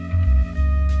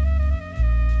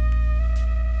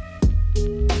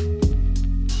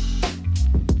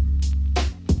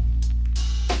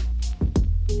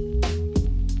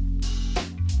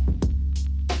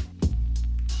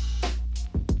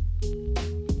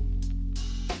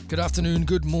Good afternoon,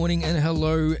 good morning, and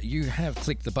hello. You have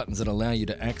clicked the buttons that allow you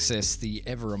to access the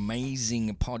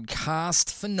ever-amazing podcast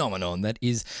phenomenon that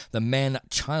is the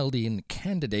Man-Childian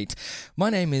Candidate. My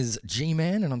name is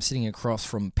G-Man, and I'm sitting across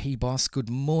from P-Boss. Good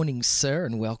morning, sir,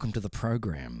 and welcome to the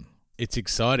program. It's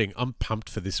exciting. I'm pumped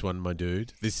for this one, my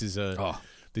dude. This is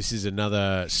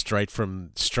another straight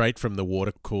from the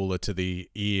water cooler to the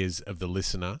ears of the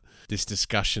listener. This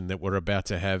discussion that we're about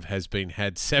to have has been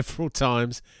had several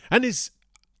times and is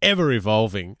ever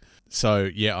evolving. So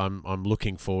yeah, I'm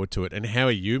looking forward to it. And how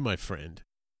are you, my friend?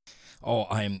 Oh,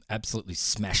 I am absolutely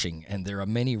smashing, and there are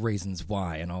many reasons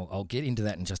why, and I'll get into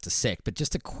that in just a sec. But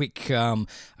just a quick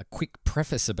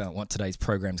preface about what today's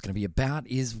program is going to be about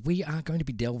is we are going to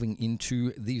be delving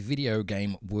into the video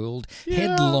game world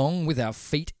headlong with our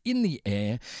feet in the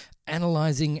air,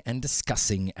 analysing and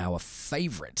discussing our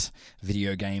favourite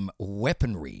video game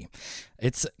weaponry.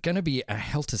 It's going to be a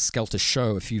helter-skelter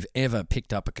show. If you've ever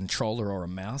picked up a controller or a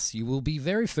mouse, you will be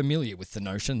very familiar with the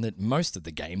notion that most of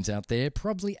the games out there,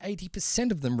 probably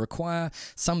 80% of them, require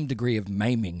some degree of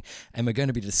maiming, and we're going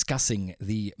to be discussing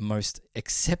the most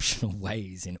exceptional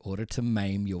ways in order to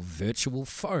maim your virtual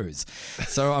foes.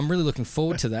 So I'm really looking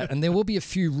forward to that, and there will be a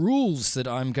few rules that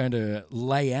I'm going to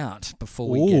lay out before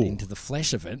we get into the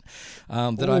flesh of it.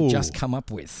 That I've just come up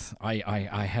with.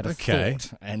 I had a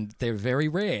thought, and they're very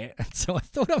rare, and so I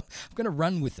thought I'm going to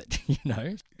run with it, you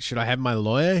know. Should I have my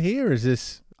lawyer here? Is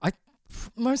this...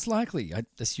 Most likely. I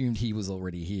assumed he was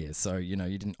already here, so, you know,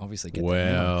 you didn't obviously get that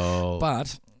memo.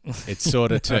 But... it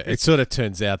sort of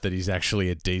turns out that he's actually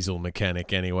a diesel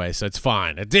mechanic anyway, so it's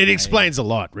fine. It explains a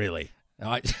lot, really.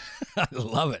 I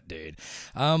love it, dude.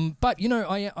 But, you know,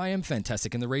 I am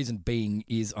fantastic, and the reason being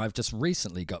is I've just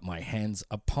recently got my hands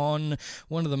upon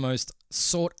one of the most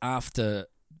sought-after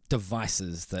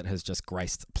devices that has just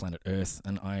graced planet Earth,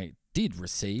 and I did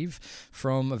receive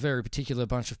from a very particular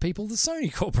bunch of people, the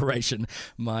Sony Corporation,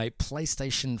 my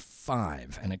PlayStation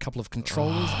 5 and a couple of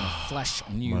controllers and a flash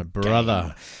new my brother.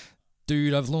 Game.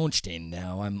 Dude, I've launched in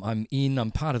now.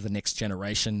 I'm part of the next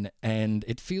generation, and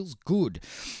it feels good.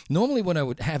 Normally what I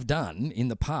would have done in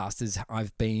the past is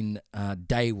I've been a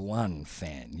day one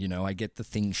fan. You know, I get the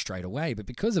thing straight away, but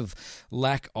because of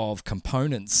lack of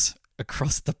components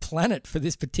across the planet for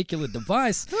this particular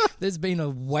device, there's been a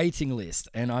waiting list,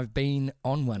 and I've been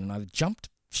on one, and I've jumped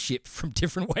ship from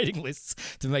different waiting lists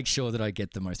to make sure that I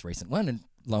get the most recent one, and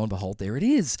lo and behold, there it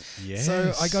is. Yes.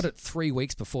 So I got it 3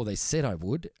 weeks before they said I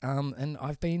would, and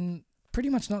I've been pretty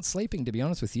much not sleeping, to be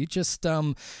honest with you, just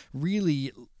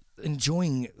really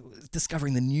enjoying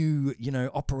discovering the new, you know,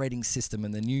 operating system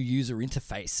and the new user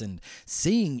interface, and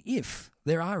seeing if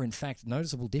there are, in fact,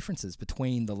 noticeable differences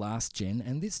between the last gen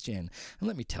and this gen. And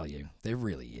let me tell you, there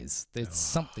really is. There's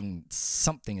something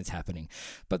is happening.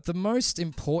 But the most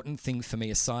important thing for me,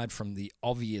 aside from the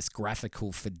obvious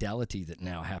graphical fidelity that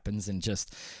now happens and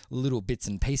just little bits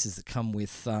and pieces that come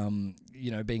with,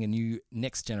 you know, being a new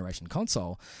next generation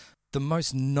console, the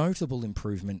most notable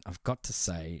improvement, I've got to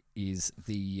say, is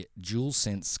the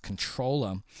DualSense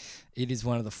controller. It is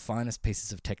one of the finest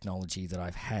pieces of technology that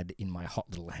I've had in my hot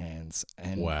little hands.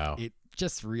 And wow. It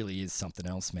just really is something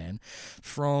else, man.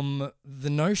 From the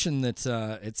notion that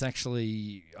it's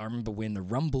actually, I remember when the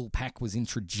Rumble Pack was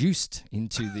introduced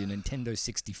into the Nintendo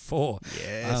 64.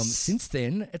 Yes. Since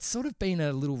then, it's sort of been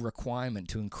a little requirement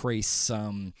to increase, I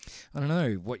don't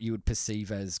know, what you would perceive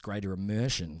as greater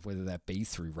immersion, whether that be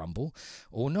through Rumble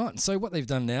or not. So what they've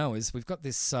done now is we've got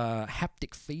this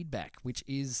haptic feedback, which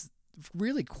is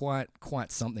really quite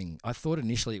something. I thought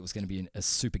initially it was going to be a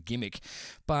super gimmick,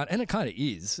 and it kind of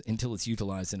is until it's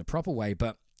utilized in a proper way.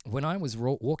 But when I was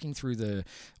walking through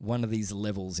one of these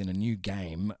levels in a new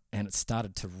game and it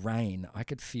started to rain, I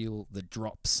could feel the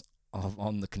drops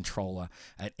on the controller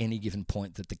at any given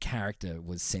point that the character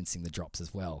was sensing the drops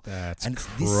as well. That's and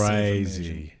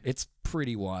crazy. It's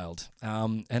pretty wild.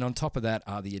 And on top of that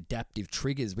are the adaptive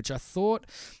triggers, which I thought,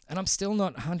 and I'm still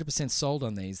not 100% sold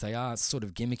on these, they are sort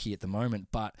of gimmicky at the moment,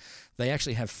 but they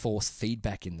actually have force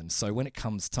feedback in them. So when it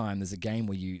comes time, there's a game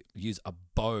where you use a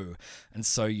bow, and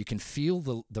so you can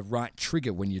feel the right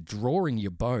trigger when you're drawing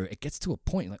your bow. It gets to a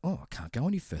point like, oh, I can't go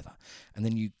any further. And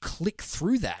then you click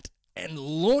through that and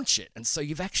launch it. And so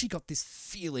you've actually got this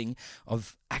feeling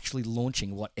of actually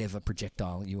launching whatever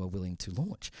projectile you are willing to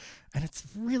launch. And it's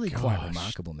really quite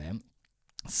remarkable, man.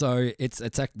 So it's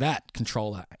like that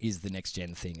controller is the next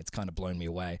gen thing. It's kind of blown me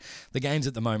away. The games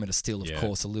at the moment are still, of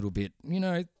course, a little bit, you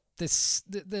know,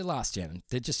 they're last gen.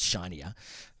 They're just shinier.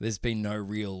 There's been no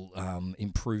real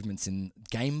improvements in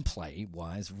gameplay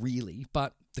wise, really.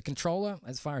 But the controller,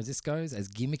 as far as this goes, as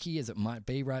gimmicky as it might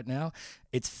be right now,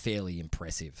 it's fairly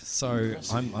impressive. So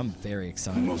I'm very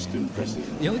excited. Most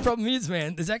impressive. The only problem is,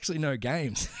 man, there's actually no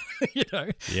games.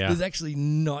 There's actually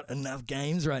not enough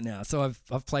games right now. So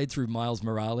I've played through Miles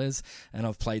Morales, and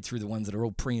I've played through the ones that are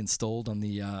all pre-installed on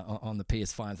the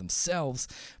PS5 themselves.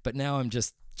 But now I'm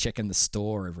just checking the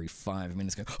store every 5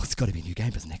 minutes, going, it's got to be a new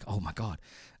game, doesn't it? Oh my god!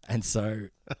 And so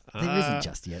there isn't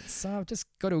just yet. So I've just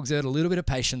got to exert a little bit of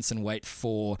patience and wait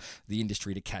for the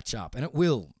industry to catch up. And it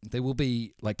will. There will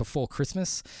be, like before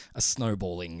Christmas, a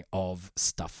snowballing of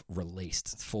stuff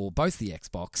released for both the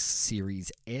Xbox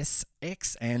Series S,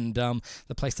 X, and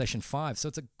the PlayStation 5. So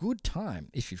it's a good time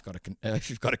if you've got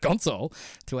a console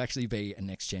to actually be a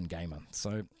next-gen gamer.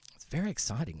 So very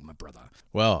exciting, my brother.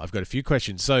 Well, I've got a few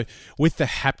questions. So with the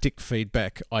haptic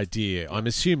feedback idea, I'm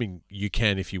assuming you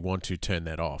can, if you want to, turn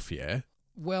that off, yeah?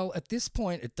 Well, at this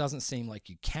point, it doesn't seem like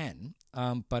you can,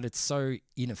 but it's so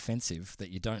inoffensive that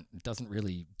it doesn't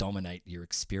really dominate your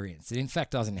experience. It, in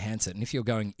fact, does enhance it. And if you're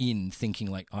going in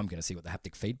thinking like, I'm going to see what the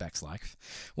haptic feedback's like,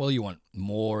 well, you want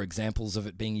more examples of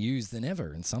it being used than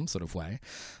ever in some sort of way.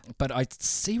 But I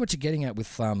see what you're getting at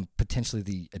with potentially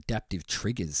the adaptive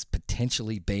triggers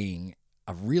potentially being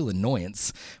a real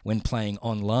annoyance when playing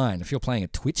online. If you're playing a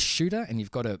Twitch shooter and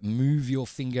you've got to move your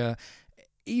finger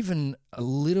even a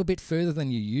little bit further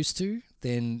than you used to,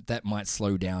 then that might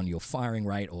slow down your firing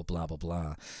rate or blah, blah,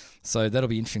 blah. So that'll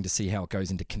be interesting to see how it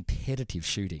goes into competitive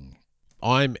shooting.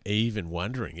 I'm even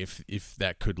wondering if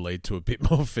that could lead to a bit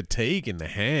more fatigue in the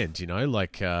hand,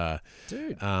 like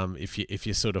Dude. If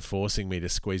you're sort of forcing me to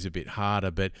squeeze a bit harder.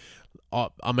 But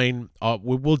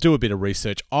we'll do a bit of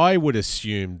research. I would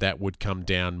assume that would come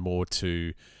down more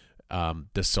to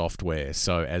the software.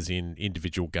 So as in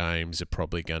individual games are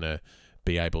probably going to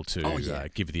be able to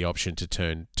give you the option to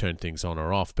turn things on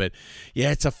or off. But yeah,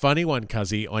 it's a funny one,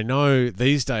 Cuzzy. I know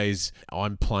these days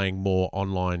I'm playing more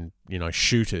online,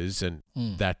 shooters, and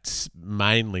that's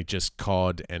mainly just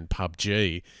COD and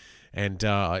PUBG. And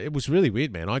it was really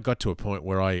weird, man. I got to a point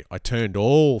where I turned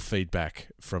all feedback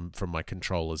from my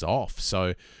controllers off.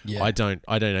 So I don't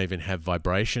even have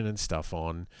vibration and stuff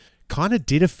on. Kind of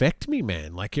did affect me,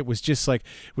 man. Like it was just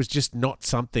not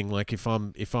something like if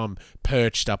I'm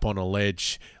perched up on a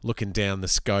ledge looking down the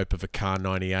scope of a Car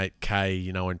 98K,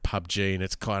 in PUBG, and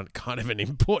it's kind of an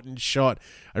important shot.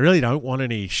 I really don't want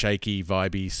any shaky,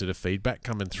 vibey sort of feedback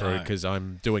coming through because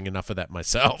I'm doing enough of that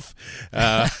myself. So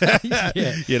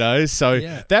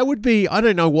that would be, I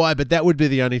don't know why, but that would be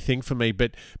the only thing for me.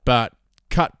 But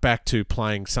cut back to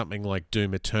playing something like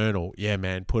Doom Eternal, yeah,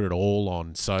 man, put it all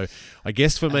on. So I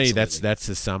guess for me,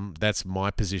 that's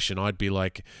my position. I'd be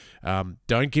like,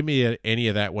 don't give me any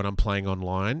of that when I'm playing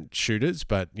online shooters,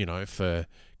 but for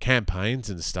campaigns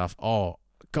and stuff. Oh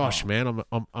gosh, man,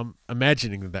 I'm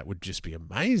imagining that would just be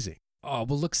amazing. Oh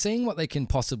well, look, seeing what they can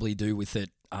possibly do with it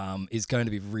is going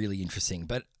to be really interesting.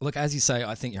 But look, as you say,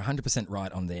 I think you're 100%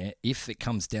 right on there. If it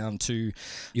comes down to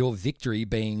your victory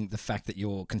being the fact that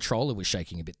your controller was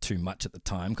shaking a bit too much at the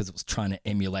time because it was trying to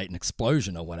emulate an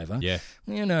explosion or whatever. Yeah.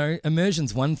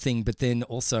 Immersion's one thing, but then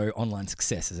also online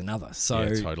success is another.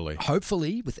 So totally.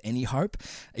 Hopefully, with any hope,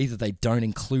 either they don't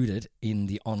include it in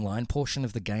the online portion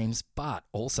of the games, but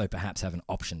also perhaps have an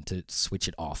option to switch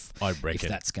it off. I reckon. If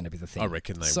that's going to be the thing. I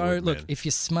reckon they would, So look, man. if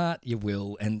you're smart, you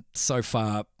will. And so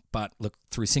far, but look,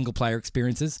 through single player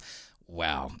experiences,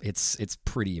 wow, it's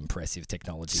pretty impressive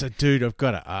technology. So, dude, I've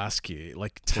got to ask you,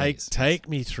 like, take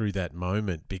me through that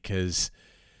moment, because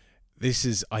this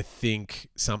is, I think,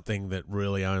 something that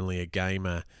really only a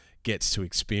gamer gets to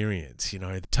experience.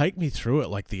 Take me through it,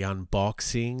 like the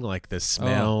unboxing, like the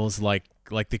smells, like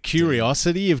the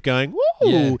curiosity of going, woo,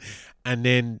 Yeah. And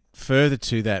then further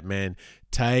to that, man,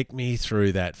 take me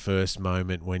through that first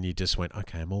moment when you just went,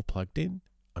 okay, I'm all plugged in.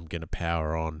 I'm going to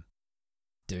power on.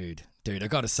 Dude, I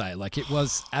got to say, like, it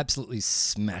was absolutely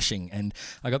smashing. And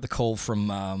I got the call from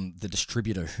the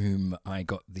distributor whom I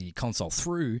got the console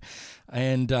through,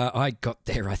 and I got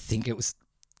there, I think it was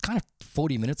kind of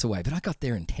 40 minutes away, but I got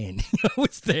there in 10. I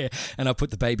was there, and I put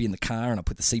the baby in the car, and I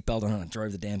put the seatbelt on, and I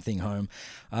drove the damn thing home.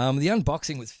 The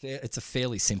unboxing was it's a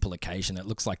fairly simple occasion. It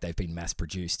looks like they've been mass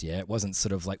produced, yeah? It wasn't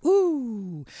sort of like,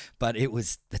 ooh, ooh. But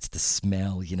that's the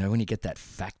smell, you know, when you get that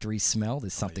factory smell,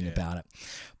 there's something about it.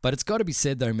 But it's got to be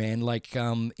said though, man, like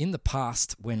in the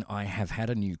past when I have had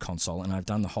a new console and I've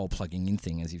done the whole plugging in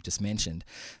thing, as you've just mentioned,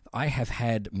 I have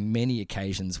had many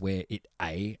occasions where it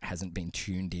hasn't been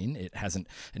tuned in. It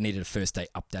needed a first day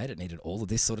update. It needed all of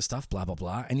this sort of stuff, blah, blah,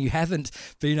 blah. And you haven't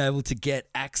been able to get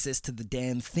access to the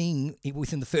damn thing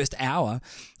within the first hour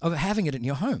of having it in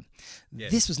your home.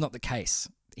 Yes. This was not the case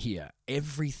here.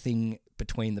 Everything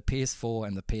between the PS4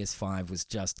 and the PS5 was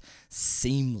just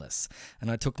seamless. And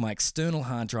I took my external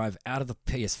hard drive out of the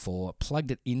PS4,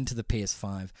 plugged it into the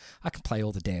PS5. I can play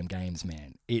all the damn games,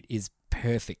 man. It is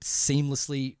perfect,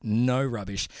 seamlessly, no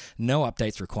rubbish, no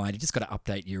updates required. You just got to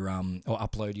update your or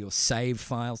upload your save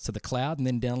files to the cloud and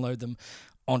then download them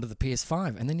onto the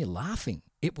PS5, and then you're laughing.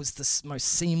 It was the most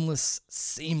seamless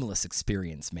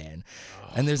experience, man.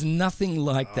 And there's nothing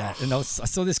like that. And I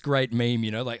saw this great meme, you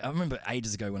know, like I remember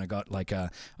ages ago when I got I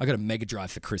got a Mega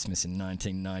Drive for Christmas in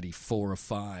 1994 or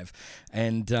 5,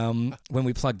 and when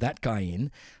we plugged that guy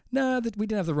in, that we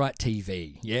didn't have the right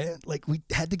TV. Yeah, like we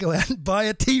had to go out and buy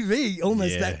a TV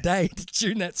almost that day to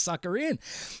tune that sucker in.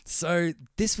 So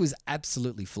this was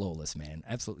absolutely flawless, man.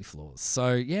 Absolutely flawless.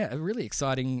 So yeah, a really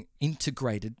exciting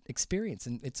integrated experience,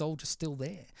 and it's all just still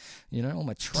there. You know, all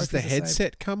my trophies. Does the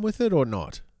headset come with it or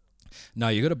not? No,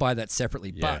 you got to buy that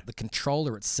separately, but the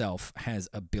controller itself has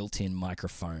a built-in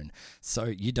microphone, so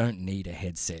you don't need a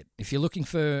headset. If you're looking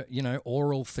for, you know,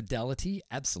 aural fidelity,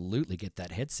 absolutely get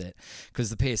that headset, because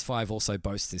the PS5 also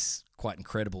boasts this quite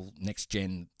incredible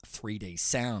next-gen 3D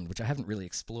sound, which I haven't really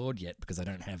explored yet because I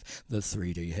don't have the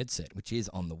 3D headset, which is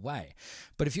on the way.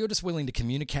 But if you're just willing to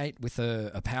communicate with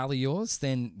a pal of yours,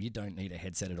 then you don't need a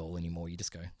headset at all anymore. You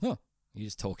just go, you're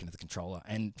just talking to the controller,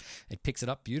 and it picks it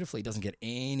up beautifully. It doesn't get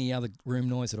any other room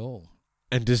noise at all.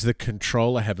 And does the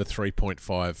controller have a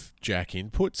 3.5 jack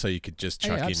input, so you could just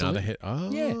chuck in another head? Oh,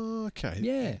 yeah. Okay.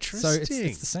 Yeah. Interesting. So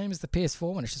it's the same as the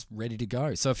PS4 one. It's just ready to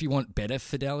go. So if you want better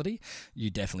fidelity, you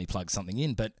definitely plug something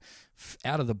in. But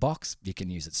out of the box, you can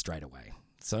use it straight away.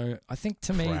 So I think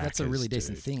to me, that's a really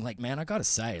decent thing. Like, man, I got to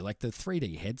say, like the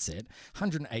 3D headset,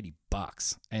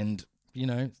 $180, and, you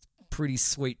know, pretty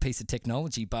sweet piece of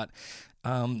technology, but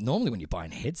normally when you're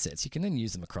buying headsets, you can then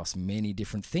use them across many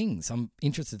different things. I'm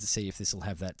interested to see if this will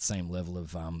have that same level of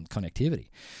connectivity,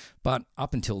 but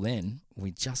up until then,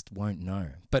 we just won't know.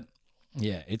 But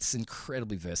yeah, it's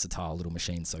incredibly versatile little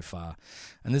machine so far,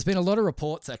 and there's been a lot of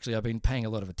reports. Actually, I've been paying a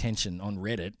lot of attention on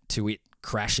Reddit to it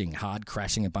hard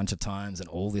crashing a bunch of times and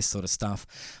all this sort of stuff.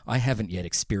 I haven't yet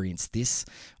experienced this,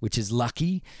 which is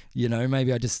lucky. You know,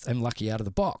 maybe I just am lucky out of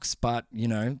the box. But, you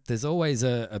know, there's always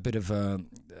a bit of a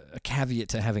caveat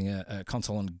to having a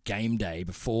console on game day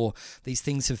before these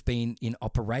things have been in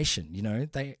operation. You know,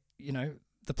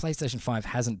 the PlayStation 5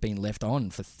 hasn't been left on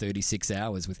for 36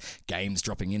 hours with games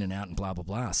dropping in and out and blah, blah,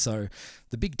 blah. So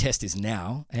the big test is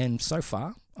now, and so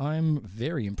far, I'm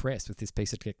very impressed with this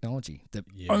piece of technology. The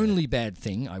only bad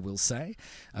thing I will say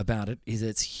about it is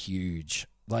it's huge.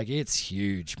 Like, it's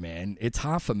huge, man. It's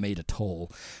half a meter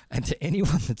tall. And to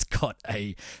anyone that's got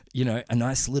a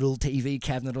nice little TV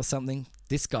cabinet or something,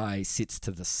 this guy sits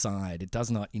to the side. It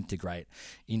does not integrate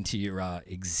into your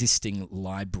existing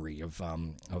library of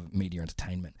media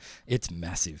entertainment. It's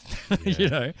massive, you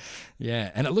know?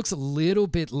 Yeah, and it looks a little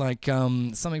bit like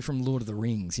something from Lord of the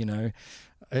Rings, you know?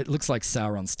 It looks like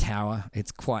Sauron's tower.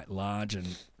 It's quite large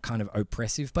and kind of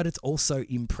oppressive, but it's also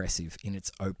impressive in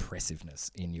its oppressiveness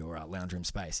in your lounge room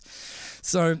space.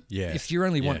 So if you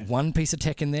only want one piece of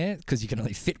tech in there because you can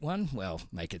only fit one, well,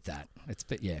 make it that. It's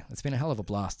been a hell of a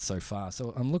blast so far.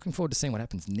 So I'm looking forward to seeing what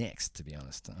happens next, to be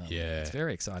honest. It's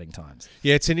very exciting times.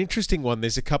 Yeah, it's an interesting one.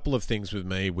 There's a couple of things with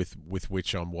me with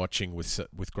which I'm watching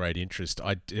with great interest.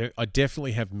 I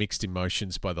definitely have mixed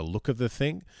emotions by the look of the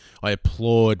thing. I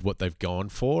applaud what they've gone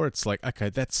for. It's like, okay,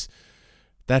 that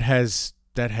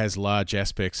has large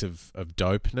aspects of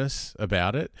dopeness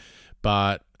about it,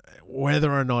 but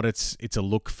whether or not it's a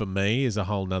look for me is a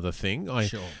whole nother thing.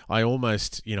 I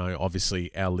almost, you know,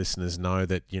 obviously our listeners know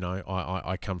that, you know,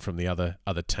 I come from the other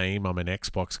team. I'm an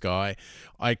Xbox guy.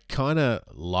 I kind of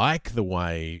like the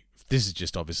way, this is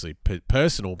just obviously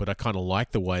personal, but I kind of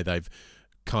like the way they've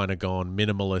kind of gone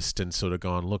minimalist and sort of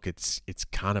gone, look, it's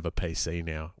kind of a PC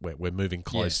now. We're moving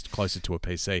closer to a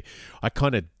PC. I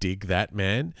kind of dig that,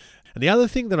 man. And the other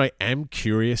thing that I am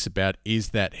curious about is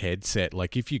that headset.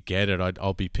 Like, if you get it,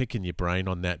 I'll be picking your brain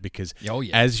on that because,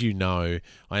 as you know,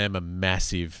 I am a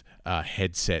massive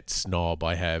headset snob.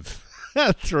 I have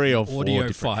 3 or 4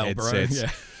 different headsets. Bro.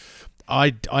 Yeah.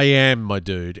 I am, my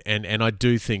dude, and I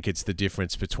do think it's the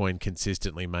difference between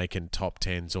consistently making top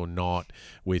tens or not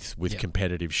with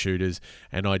competitive shooters.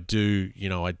 And I do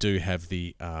have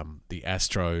the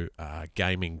Astro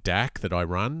gaming DAC that I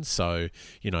run, so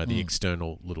the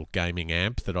external little gaming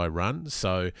amp that I run.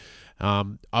 So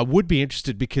I would be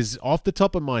interested, because off the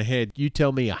top of my head, you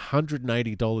tell me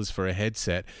 $180 for a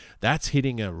headset, that's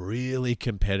hitting a really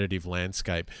competitive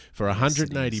landscape. For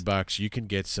 $180, you can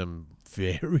get some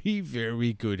very,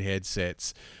 very good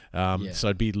headsets. So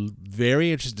I'd be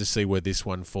very interested to see where this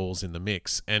one falls in the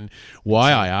mix. And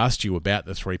why I asked you about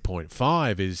the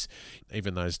 3.5 is,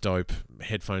 even those dope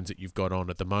headphones that you've got on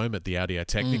at the moment, the Audio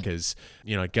Technicas,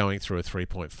 going through a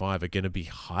 3.5 are going to be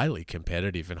highly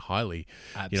competitive and highly,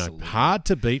 hard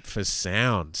to beat for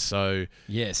sound. So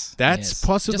that's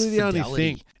possibly just the only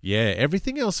thing. Yeah,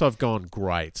 everything else I've gone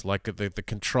great. Like the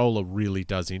controller really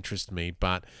does interest me,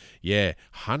 but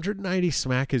 180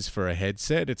 smackers for a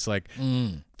headset. It's like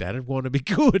that'd want to be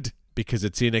good because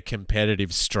it's in a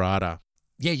competitive strata.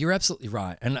 Yeah, you're absolutely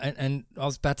right. And I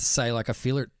was about to say, like, I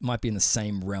feel it might be in the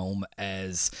same realm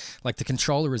as, like, the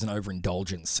controller is an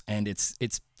overindulgence, and it's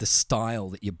the style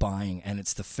that you're buying, and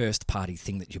it's the first party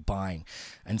thing that you're buying.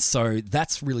 And so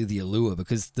that's really the allure,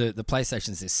 because the PlayStation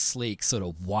is this sleek sort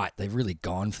of white. They've really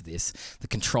gone for this. The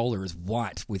controller is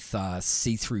white with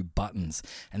see-through buttons,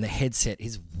 and the headset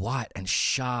is white and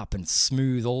sharp and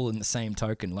smooth, all in the same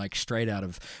token, like straight out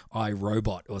of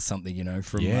iRobot or something,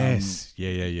 from... Yes.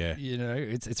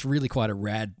 It's really quite a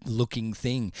rad looking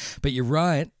thing. But you're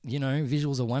right,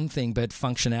 visuals are one thing, but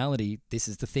functionality, this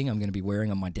is the thing I'm going to be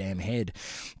wearing on my damn head.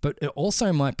 But it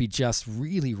also might be just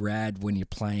really rad when you're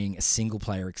playing a single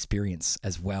player experience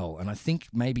as well. And I think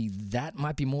maybe that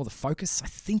might be more the focus, I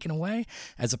think, in a way,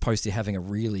 as opposed to having a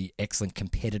really excellent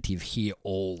competitive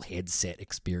all headset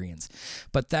experience.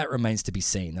 But that remains to be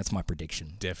seen. That's my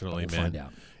prediction. Definitely, we'll find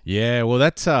out. Yeah, well,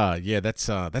 that's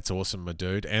awesome, my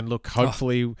dude. And look,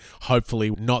 hopefully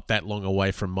not that long away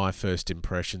from my first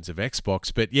impressions of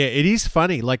Xbox. But yeah, it is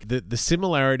funny. Like the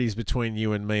similarities between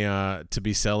you and me are to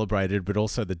be celebrated, but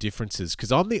also the differences.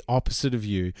 Because I'm the opposite of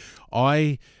you.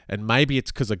 And maybe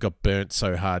it's because I got burnt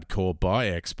so hardcore by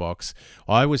Xbox.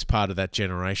 I was part of that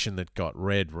generation that got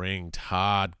red ringed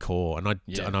hardcore,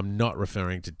 and I'm not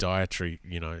referring to dietary,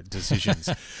 decisions.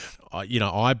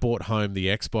 I bought home the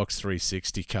Xbox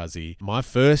 360, Cuzzy. My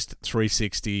first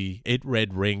 360, it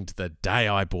red ringed the day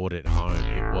I bought it home.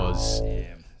 It was,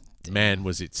 man,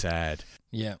 was it sad.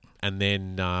 Yeah. And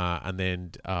then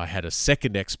I had a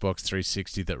second Xbox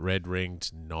 360 that red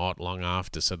ringed not long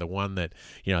after. So the one that,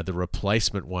 the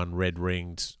replacement one red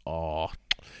ringed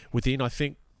within, I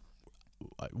think,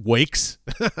 weeks.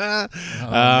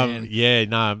 Man. Yeah,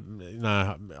 no.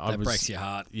 That breaks your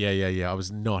heart. Yeah. I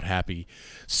was not happy.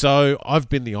 So I've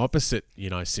been the opposite,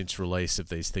 since release of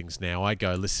these things now. I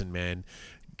go, listen, man,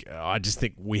 I just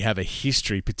think we have a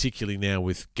history, particularly now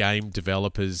with game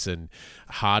developers and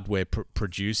hardware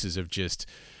producers, of just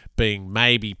being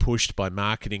maybe pushed by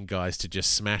marketing guys to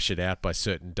just smash it out by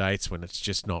certain dates when it's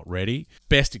just not ready.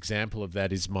 Best example of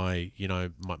that is my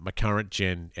current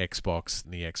gen Xbox,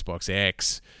 and the Xbox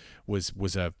X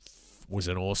was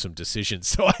an awesome decision.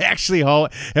 So I actually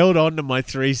held on to my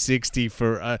 360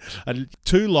 for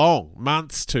too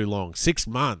long, 6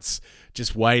 months,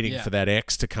 just waiting for that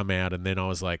X to come out. And then I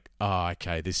was like,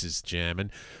 okay, this is jam. And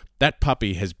that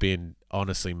puppy has been,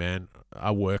 honestly, man,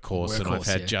 a workhorse, and I've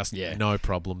had no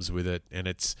problems with it. And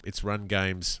it's run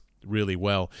games really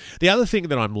well. The other thing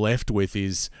that I'm left with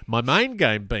is my main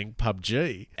game being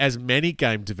PUBG. As many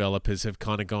game developers have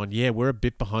kind of gone, we're a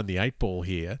bit behind the 8 ball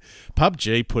here.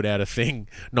 PUBG put out a thing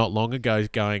not long ago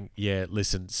going,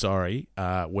 listen, sorry,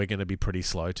 we're going to be pretty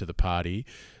slow to the party.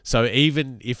 So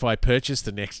even if I purchase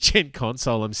the next gen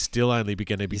console, I'm still only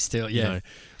going to be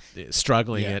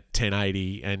struggling at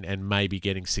 1080 and maybe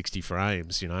getting 60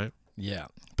 frames, Yeah.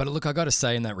 But look, I got to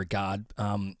say in that regard,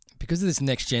 because of this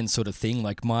next gen sort of thing,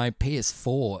 like my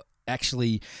PS4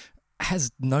 actually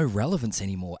has no relevance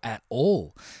anymore at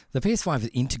all. The PS5 has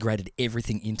integrated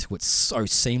everything into it so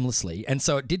seamlessly, and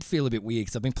so it did feel a bit weird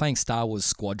because I've been playing Star Wars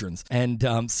Squadrons, and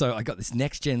so I got this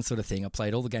next gen sort of thing. I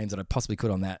played all the games that I possibly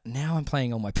could on that. Now I'm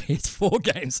playing all my PS4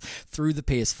 games through the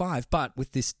PS5, but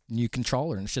with this new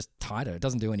controller, and it's just tighter. It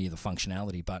doesn't do any of the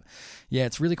functionality, but yeah,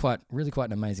 it's really quite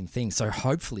an amazing thing. So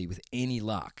hopefully, with any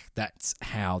luck, that's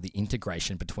how the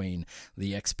integration between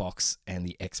the Xbox and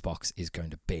the Xbox is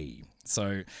going to be.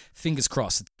 So fingers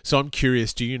crossed. So I'm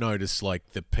curious, do you notice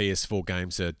like the PS4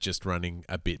 games are just running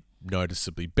a bit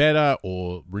noticeably better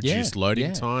or reduced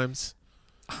loading times?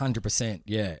 100%.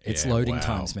 Yeah. It's Yeah, loading wow.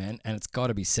 times, man. And it's got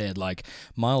to be said, like,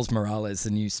 Miles Morales,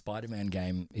 the new Spider-Man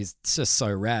game, is just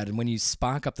so rad. And when you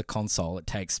spark up the console, it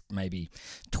takes maybe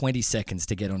 20 seconds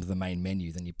to get onto the main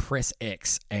menu. Then you press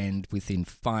X, and within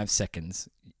 5 seconds,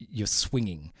 you're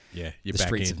swinging Yeah, you're the back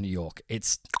streets in. of New York.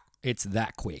 It's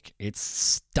that quick. It's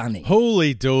stunning.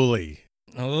 Holy dooly.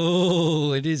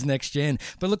 Oh, it is next gen.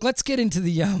 But look, let's get into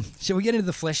the shall we get into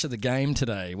the flesh of the game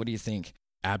today? What do you think?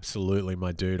 Absolutely,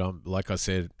 my dude. Like I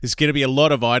said, there's going to be a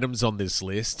lot of items on this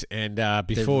list, and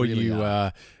before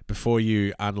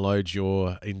you unload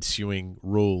your ensuing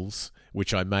rules,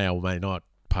 which I may or may not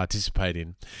participate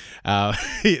in,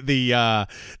 the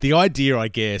idea, I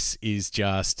guess, is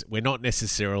just we're not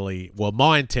necessarily. Well,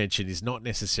 my intention is not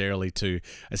necessarily to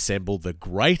assemble the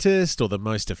greatest or the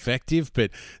most effective,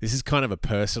 but this is kind of a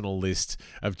personal list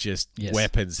of just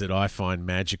weapons that I find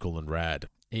magical and rad.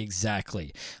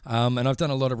 Exactly. And I've done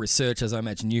a lot of research, as I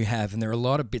imagine you have, and there are a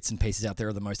lot of bits and pieces out there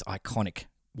of the most iconic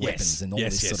weapons and all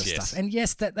this sort of stuff. And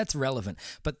yes, that's relevant.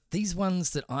 But these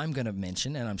ones that I'm going to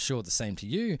mention, and I'm sure the same to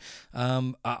you, are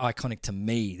iconic to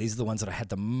me. These are the ones that I had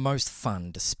the most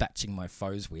fun dispatching my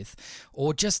foes with,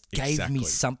 or just gave me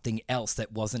something else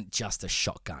that wasn't just a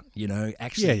shotgun,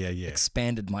 actually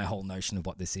expanded my whole notion of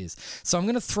what this is. So I'm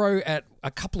going to throw at a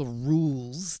couple of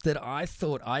rules that I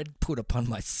thought I'd put upon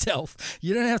myself.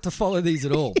 You don't have to follow these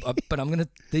at all, but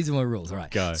these are my rules. All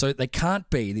right. Go. So these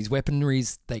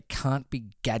weaponries, they can't be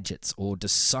gadgets or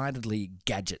decidedly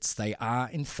gadgets. They are,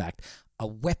 in fact, a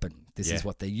weapon. This is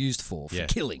what they're used for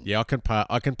killing. Yeah,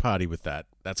 I can party with that.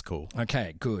 That's cool.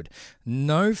 Okay, good.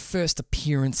 No first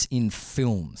appearance in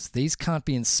films. These can't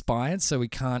be inspired, so we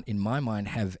can't, in my mind,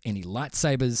 have any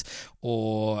lightsabers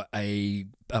or a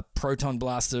proton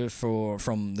blaster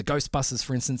from the Ghostbusters,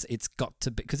 for instance. It's got to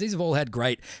be, because these have all had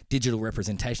great digital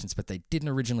representations, but they didn't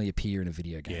originally appear in a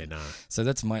video game. Yeah, no. So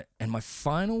that's my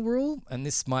final rule, and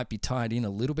this might be tied in a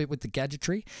little bit with the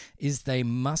gadgetry, is they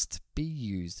must be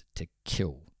used to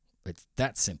kill. It's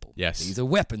that simple. Yes. These are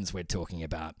weapons we're talking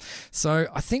about. So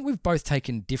I think we've both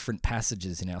taken different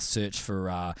passages in our search for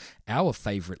our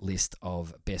favourite list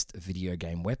of best video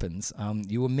game weapons.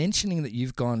 You were mentioning that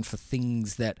you've gone for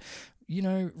things that,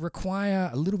 require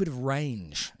a little bit of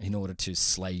range in order to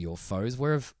slay your foes,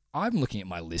 whereas I'm looking at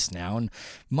my list now, and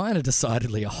mine are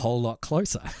decidedly a whole lot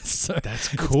closer. So that's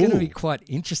cool. It's going to be quite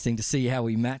interesting to see how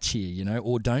we match here,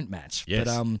 or don't match. Yes.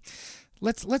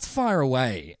 But let's fire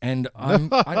away. And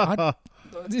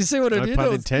do you see what I did? No pun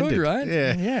That was good, intended. right?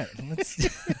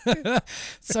 Yeah.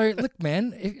 So look,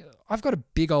 man, I've got a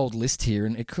big old list here,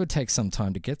 and it could take some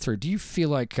time to get through. Do you feel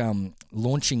like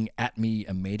launching at me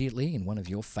immediately in one of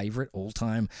your favorite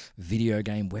all-time video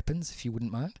game weapons, if you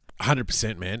wouldn't mind?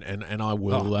 100%, man, and I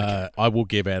will I will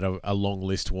give out a long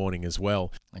list warning as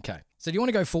well. Okay. So do you want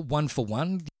to go for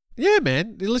one? Yeah,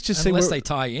 man. Let's just Unless see they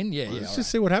tie in. Let's just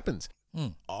see what happens.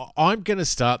 I'm going to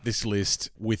start this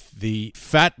list with the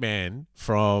Fat Man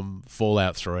from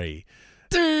Fallout 3.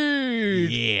 Dude,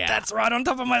 yeah, that's right on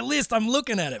top of my list. I'm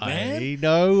looking at it, man. I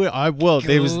know.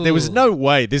 There was no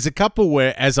way. There's a couple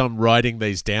where, as I'm writing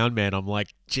these down, man, I'm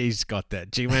like, G's got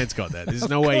that. G-Man's got that. There's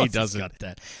no way he doesn't. Got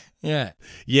that. Yeah.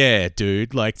 Yeah,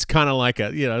 dude. Like, it's kind of like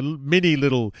a, mini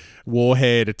little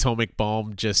warhead atomic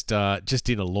bomb just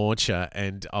in a launcher.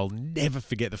 And I'll never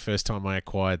forget the first time I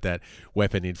acquired that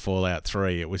weapon in Fallout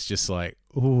 3. It was just like,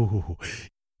 ooh.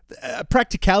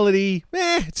 Practicality,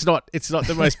 it's not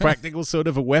the most practical sort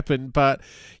of a weapon, but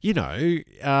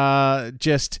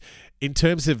just in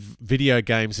terms of video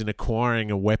games and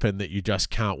acquiring a weapon that you just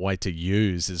can't wait to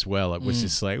use as well, it was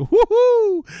just like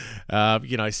woohoo,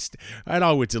 and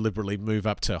I would deliberately move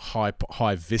up to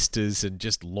high vistas and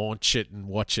just launch it and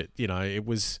watch it. It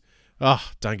was. Oh,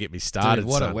 don't get me started. Dude,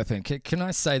 what son. a weapon. Can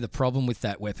I say the problem with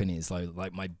that weapon is,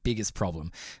 like my biggest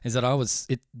problem is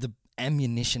that the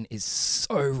ammunition is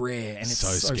so rare and it's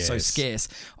so scarce.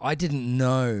 I didn't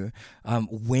know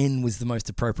when was the most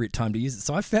appropriate time to use it.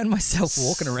 So I found myself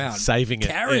walking around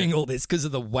carrying all this because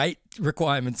of the weight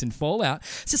requirements in Fallout,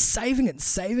 just saving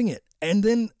it. And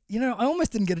then, I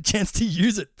almost didn't get a chance to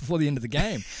use it before the end of the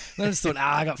game. Then I just thought,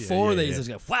 I got four of these. I just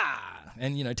go, wow.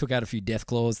 And, took out a few death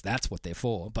claws. That's what they're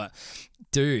for. But,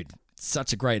 dude,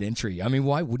 such a great entry. I mean,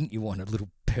 why wouldn't you want a little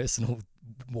personal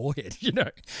warhead,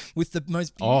 with the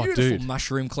most beautiful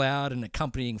mushroom cloud and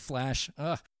accompanying flash?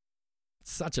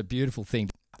 Such a beautiful thing.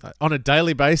 On a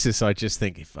daily basis, I just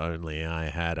think, if only I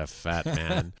had a Fat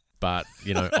Man. But,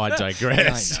 I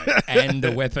digress. I know. And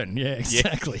a weapon. Yeah,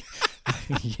 exactly.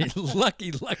 You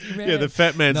lucky man. Yeah, the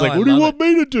fat man's No, like, I what do you love want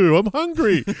me to do? I'm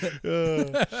hungry.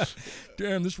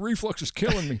 Damn, this reflux is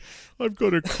killing me. I've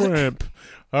got a cramp.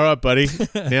 All right, buddy.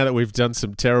 Now that we've done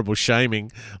some terrible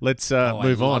shaming, let's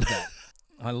move on.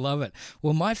 I love it.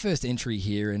 Well, my first entry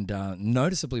here, and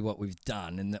noticeably what we've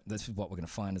done, and this is what we're going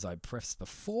to find as I prefaced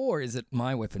before, is that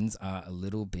my weapons are a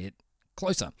little bit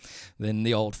closer than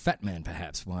the old fat man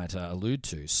perhaps might allude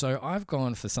to. So I've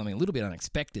gone for something a little bit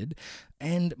unexpected,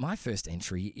 and my first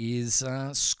entry is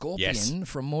Scorpion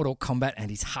from Mortal Kombat and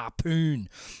his harpoon,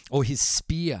 or his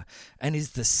spear, and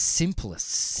is the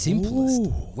simplest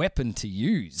weapon to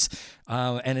use.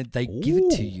 They give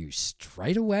it to you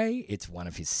straight away. It's one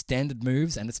of his standard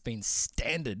moves, and it's been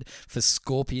standard for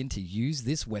Scorpion to use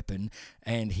this weapon,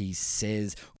 and he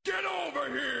says, "Get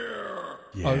over here!"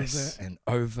 Yes. Over and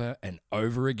over and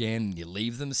over again. You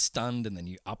leave them stunned and then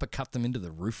you uppercut them into the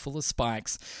roof full of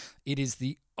spikes. It is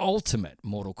the ultimate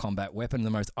Mortal Kombat weapon, the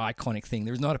most iconic thing.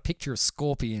 There's not a picture of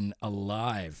Scorpion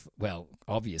alive, well,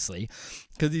 obviously,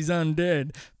 because he's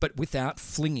undead, but without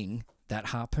flinging that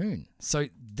harpoon. So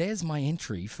there's my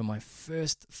entry for my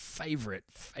first favorite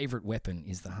weapon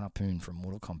is the harpoon from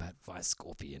Mortal Kombat via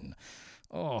Scorpion.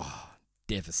 Oh,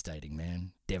 devastating,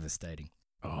 man. Devastating.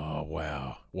 Oh,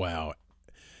 wow.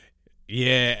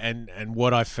 Yeah, and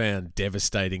what I found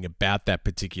devastating about that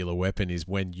particular weapon is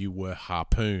when you were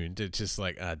harpooned, it's just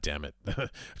like, damn it,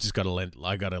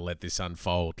 I gotta let this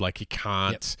unfold. Like you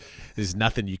can't. There's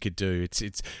nothing you could do.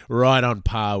 It's right on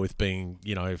par with being,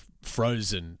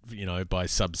 frozen, by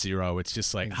Sub-Zero. It's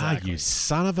just like, Exactly. you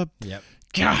son of a. Yep.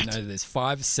 God. There's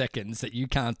 5 seconds that you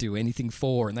can't do anything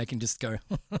for, and they can just go,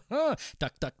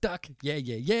 duck, duck, duck,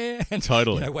 yeah, and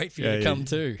totally. Wait for you to come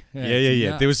too.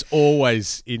 Yeah. There was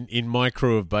always, in my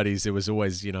crew of buddies, there was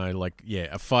always, a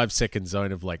 5-second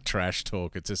zone of like trash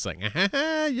talk. It's just like,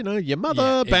 your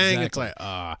mother, bang. Exactly. It's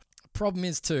like, Problem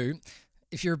is too,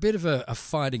 if you're a bit of a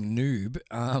fighting noob,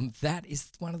 that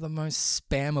is one of the most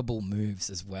spammable moves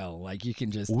as well. Like you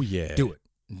can just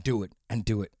do it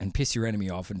and piss your enemy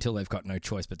off until they've got no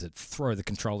choice but to throw the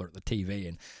controller at the TV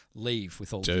and leave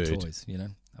with all the toys,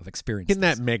 I've experienced in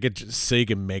that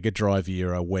Sega Mega Drive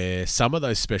era where some of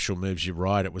those special moves, you're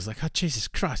right, it was like, oh, Jesus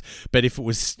Christ. But if it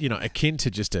was, akin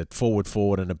to just a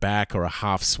forward and a back or a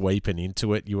half sweep and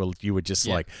into it, you were just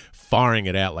like firing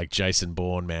it out like Jason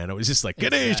Bourne, man. It was just like,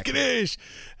 Ganesh.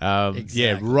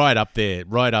 Yeah, right up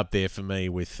there for me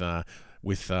with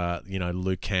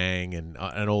Liu Kang and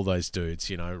all those dudes,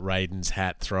 Raiden's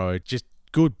hat throw, just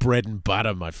good bread and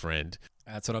butter, my friend.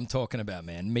 That's what I'm talking about,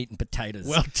 man. Meat and potatoes.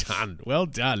 Well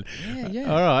done.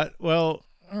 Yeah. All right. Well.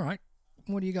 All right.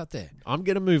 What do you got there? I'm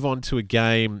going to move on to a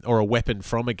game or a weapon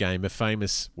from a game, a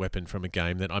famous weapon from a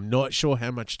game that I'm not sure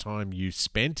how much time you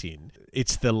spent in.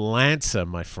 It's the Lancer,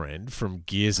 my friend, from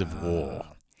Gears of War.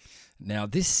 Now,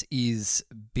 this is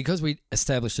because we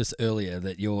established this earlier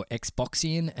that you're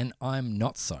Xboxian and I'm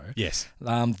not so. Yes.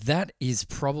 That is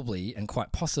probably and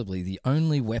quite possibly the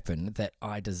only weapon that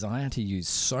I desire to use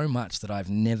so much that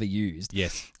I've never used.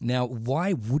 Yes. Now,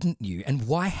 why wouldn't you? And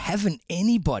why hasn't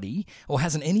anybody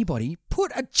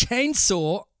put a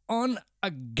chainsaw on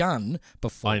a gun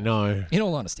before? I know. In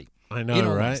all honesty. I know,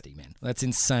 right? Honesty, man. That's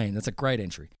insane. That's a great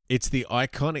entry. It's the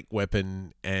iconic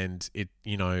weapon, and it,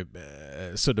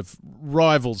 sort of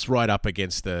rivals right up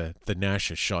against the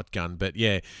Nasher shotgun. But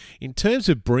yeah, in terms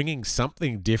of bringing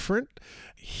something different,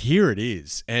 here it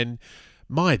is. And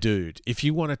my dude, if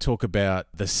you want to talk about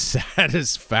the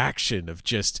satisfaction of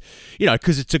just,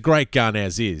 because it's a great gun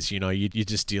as is, you're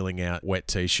just dealing out wet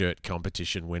T-shirt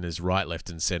competition winners right, left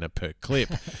and center per clip.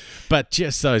 But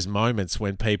just those moments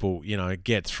when people,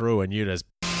 get through and you just...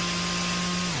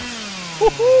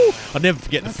 I'll never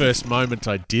forget the first moment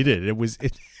I did it.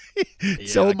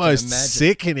 It's almost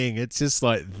sickening. It's just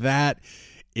like that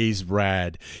is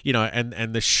rad,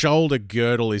 and the shoulder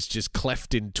girdle is just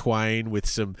cleft in twain with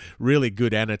some really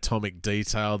good anatomic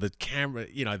detail. The camera,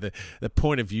 the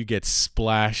point of view gets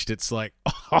splashed. It's like,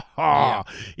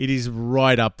 it is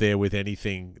right up there with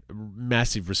anything.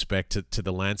 Massive respect to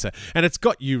the Lancer, and it's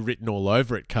got you written all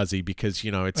over it, Cuzzy, because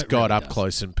it's got really up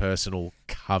close and personal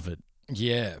covered.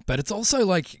 Yeah, but it's also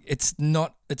like it's no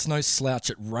slouch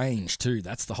at range too.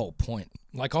 That's the whole point.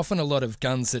 Like often a lot of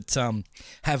guns that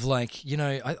have like,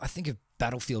 I think of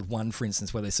Battlefield 1, for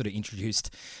instance, where they sort of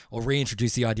introduced or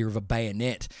reintroduced the idea of a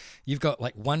bayonet. You've got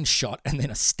like one shot and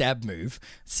then a stab move.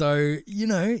 So,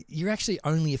 you're actually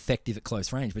only effective at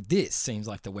close range. But this seems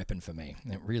like the weapon for me.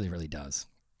 It really, really does.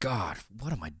 God,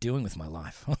 what am I doing with my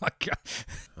life? Oh my God.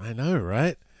 I know,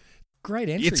 right? Great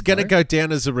entry. It's going to go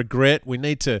down as a regret. We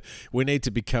need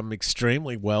to become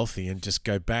extremely wealthy and just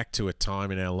go back to a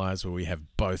time in our lives where we have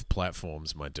both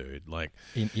platforms, my dude. Like,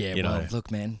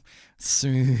 look, man,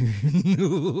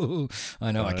 soon.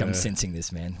 I know. I'm sensing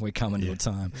this, man. We're coming to a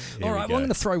time. All right, well, I'm going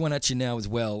to throw one at you now as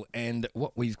well. And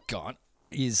what we've got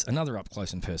is another up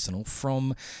close and personal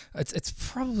from. It's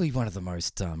probably one of the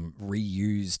most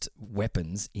reused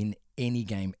weapons in any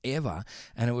game ever,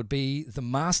 and it would be the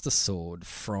Master Sword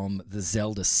from the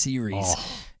Zelda series.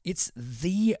 It's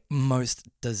the most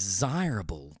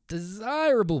desirable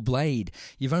blade.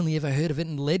 You've only ever heard of it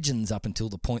in Legends up until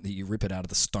the point that you rip it out of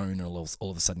the stone and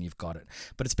all of a sudden you've got it.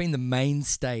 But it's been the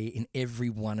mainstay in every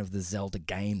one of the Zelda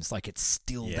games. Like, it's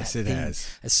still that thing.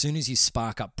 Has. As soon as you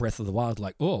spark up Breath of the Wild,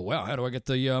 like, oh, wow, how do I get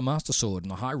the Master Sword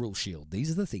and the Hyrule Shield? These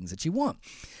are the things that you want.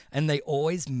 And they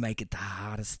always make it the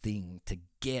hardest thing to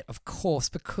get, of course,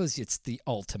 because it's the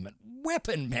ultimate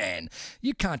weapon, man.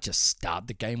 You can't just start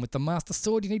the game with the Master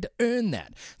Sword. You need to earn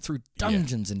that through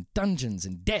dungeons and dungeons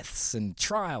and deaths and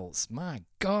trials. My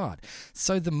God.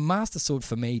 So the Master Sword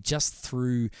for me, just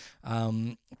through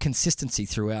consistency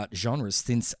throughout genres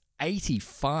since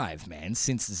 85, man,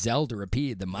 since Zelda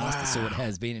appeared, the Master Sword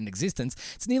has been in existence.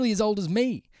 It's nearly as old as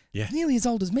me. Yeah. It's nearly as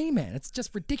old as me, man. It's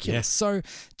just ridiculous. Yeah. So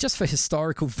just for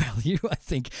historical value, I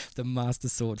think the Master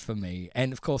Sword for me.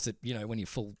 And of course, it, when you're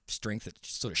full strength, it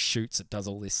sort of shoots, it does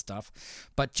all this stuff.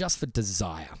 But just for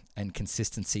desire and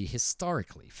consistency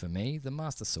historically, for me, the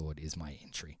Master Sword is my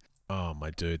entry. Oh,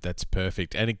 my dude, that's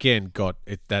perfect. And again,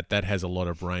 that has a lot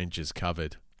of ranges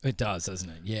covered. It does, doesn't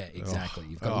it? Yeah, exactly.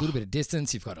 You've got a little bit of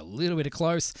distance, you've got a little bit of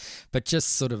close, but just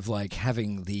sort of like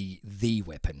having the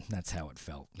weapon. That's how it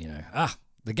felt,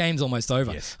 The game's almost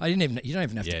over. Yes. You don't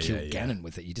even have to kill Ganon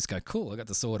with it. You just go, cool, I got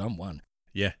the sword, I'm one.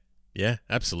 Yeah,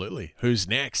 absolutely. Who's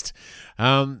next?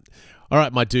 All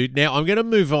right, my dude. Now I'm going to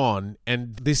move on,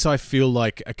 and this I feel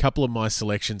like a couple of my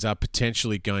selections are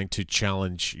potentially going to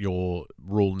challenge your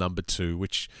rule number 2,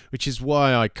 which is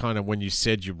why I kind of, when you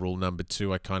said your rule number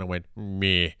 2, I kind of went,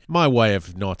 meh. My way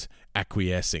of not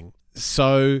acquiescing.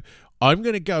 So I'm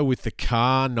going to go with the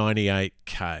Kar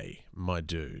 98K, my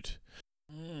dude.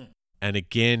 And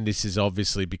again, this is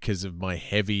obviously because of my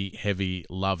heavy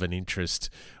love and interest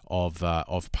of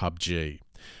PUBG.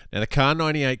 Now, the Kar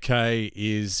 98K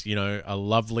is, a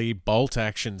lovely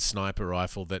bolt-action sniper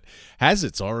rifle that has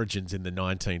its origins in the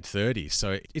 1930s.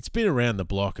 So it's been around the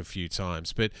block a few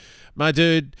times. But, my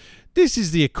dude, this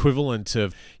is the equivalent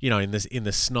of, in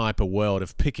the sniper world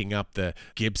of picking up the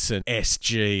Gibson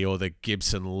SG or the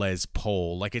Gibson Les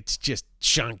Paul. Like, it's just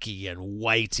chunky and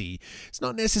weighty. It's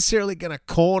not necessarily going to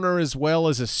corner as well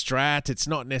as a Strat. It's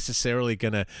not necessarily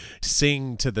going to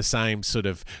sing to the same sort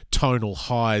of tonal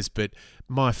highs. But,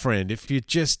 my friend, if you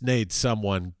just need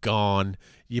someone gone,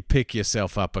 you pick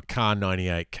yourself up a Kar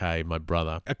 98K, my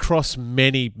brother. Across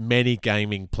many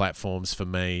gaming platforms for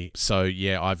me. So,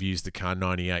 yeah, I've used the Kar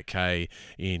 98K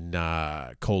in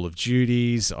Call of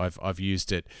Duties. I've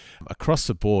used it across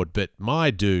the board. But, my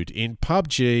dude, in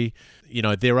PUBG,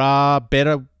 there are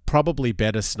probably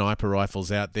better sniper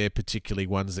rifles out there, particularly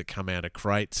ones that come out of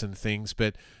crates and things.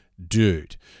 But,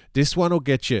 dude, this one will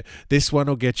get you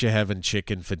having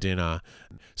chicken for dinner.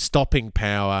 Stopping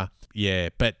power, yeah,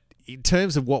 but in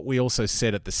terms of what we also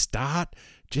said at the start,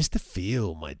 just the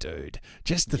feel, my dude.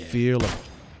 Just the feel of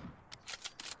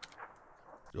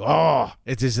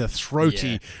there's a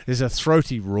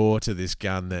throaty roar to this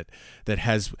gun that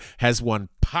has one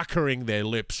puckering their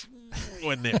lips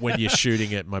when you're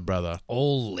shooting it, my brother.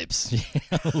 All lips. Yeah,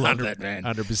 I love that, man.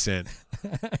 100%.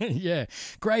 Yeah.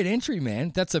 Great entry,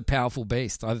 man. That's a powerful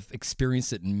beast. I've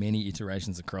experienced it in many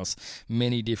iterations across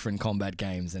many different combat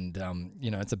games, and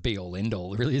it's a be-all,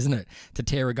 end-all, really, isn't it? To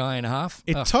tear a guy in half.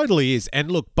 It totally is. And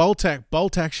look,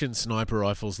 bolt-action sniper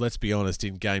rifles, let's be honest,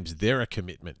 in games, they're a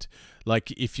commitment.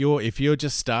 Like, if you're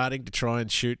just starting to try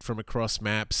and shoot from across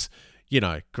maps,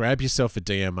 grab yourself a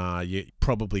DMR, you're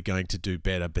probably going to do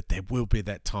better, but there will be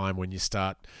that time when you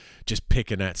start just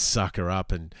picking that sucker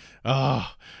up and,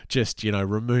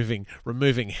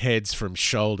 removing heads from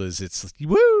shoulders. It's,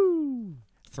 woo!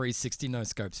 360 no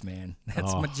scopes, man.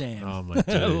 That's my jam. Oh, my dude.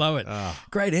 I love it.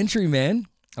 Great entry, man.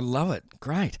 I love it.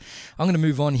 Great. I'm going to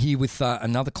move on here with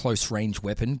another close-range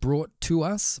weapon brought to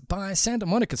us by Santa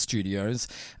Monica Studios,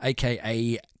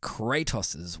 a.k.a.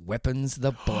 Kratos' Weapons,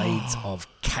 the Blades of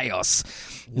Chaos.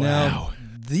 Wow. Now,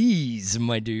 these,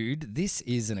 my dude, this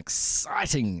is an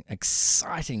exciting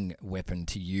weapon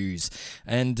to use.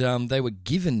 And they were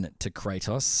given to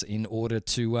Kratos in order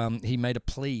to, he made a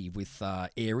plea with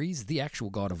Ares, the actual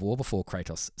god of war, before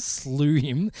Kratos slew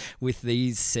him with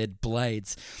these said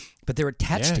blades. but they're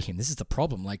attached Yeah. to him. This is the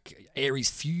problem. Like, Ares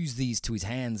fused these to his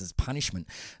hands as punishment,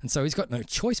 and so he's got no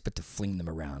choice but to fling them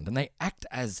around. And they act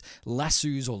as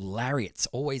lassos or lariats,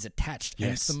 always attached. Yes.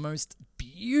 And it's the most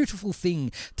beautiful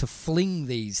thing to fling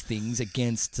these things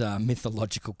against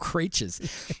mythological creatures.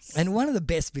 And one of the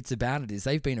best bits about it is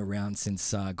they've been around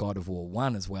since God of War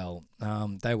 1 as well.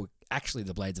 They were actually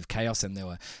the Blades of Chaos, and there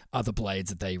were other blades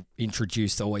that they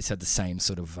introduced that always had the same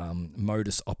sort of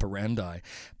modus operandi.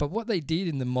 But what they did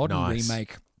in the modern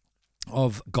remake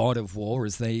of God of War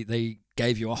is they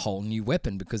gave you a whole new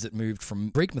weapon because it moved from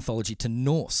Greek mythology to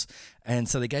Norse. And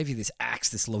so they gave you this axe,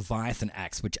 this Leviathan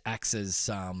axe, which acts as,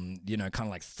 kind of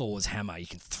like Thor's hammer. You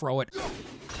can throw it,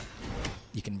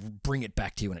 you can bring it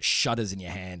back to you, and it shudders in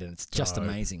your hand, and it's just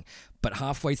amazing. But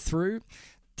halfway through,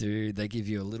 dude, they give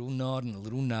you a little nod and a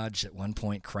little nudge. At one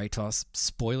point, Kratos,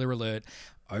 spoiler alert,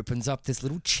 opens up this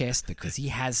little chest because he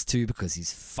has to, because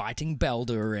he's fighting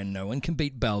Baldur and no one can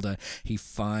beat Baldur. He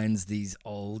finds these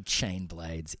old chain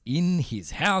blades in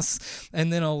his house,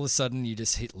 and then all of a sudden you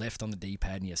just hit left on the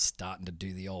D-pad and you're starting to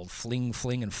do the old fling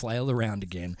and flail around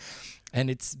again. And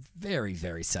it's very,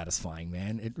 very satisfying,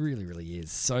 man. It really, really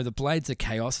is. So the Blades of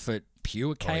Chaos for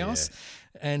pure chaos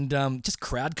and just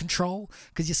crowd control,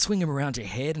 because you swing them around your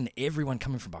head and everyone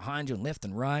coming from behind you and left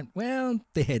and right, well,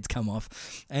 their heads come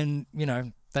off. And,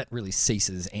 that really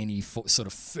ceases any sort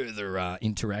of further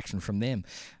interaction from them.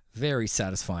 Very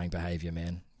satisfying behavior,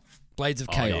 man. Blades of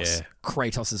Chaos,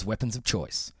 Kratos' weapons of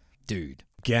choice. Dude.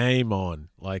 Game on.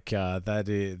 Like that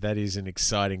is an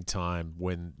exciting time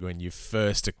when you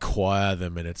first acquire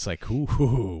them, and it's like,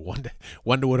 ooh,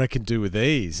 wonder what I can do with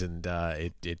these, and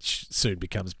it soon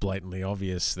becomes blatantly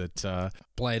obvious that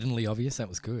blatantly obvious. That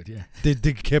was good, yeah. The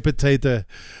decapitator.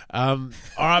 All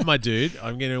right, my dude.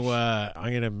 I'm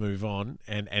gonna move on,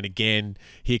 and again,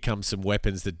 here comes some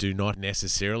weapons that do not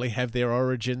necessarily have their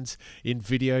origins in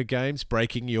video games.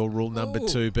 Breaking your rule number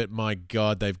 2, but my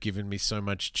God, they've given me so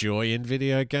much joy in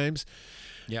video games.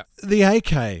 Yeah. The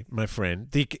AK, my friend,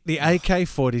 the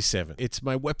AK-47. It's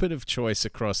my weapon of choice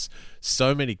across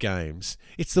so many games.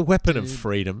 It's the weapon of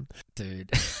freedom.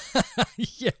 Dude.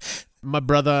 Yeah. My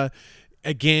brother,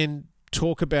 again,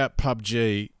 talk about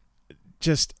PUBG.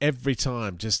 Just every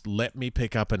time, just let me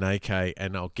pick up an AK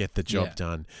and I'll get the job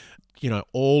done.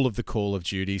 All of the Call of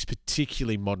Duties,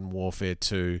 particularly Modern Warfare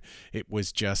 2, it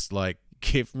was just like,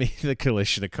 give me the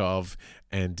Kalashnikov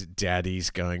and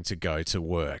Daddy's going to go to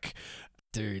work.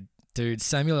 Dude,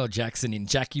 Samuel L. Jackson in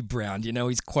Jackie Brown,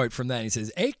 his quote from that, he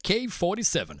says,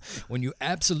 AK-47, when you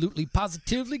absolutely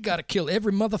positively gotta kill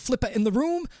every mother flipper in the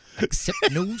room, except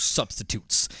no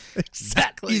substitutes.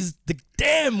 Exactly. That is the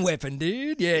damn weapon,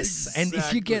 dude. Yes. Exactly. And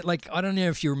if you get, I don't know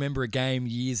if you remember a game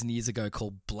years and years ago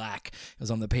called Black. It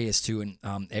was on the PS2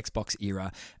 and Xbox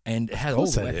era, and it had all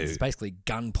the weapons. It's basically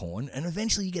gun porn, and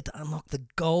eventually you get to unlock the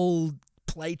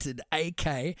gold-plated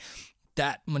AK.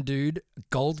 That, my dude,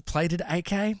 gold-plated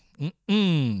AK?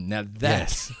 Now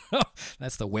that's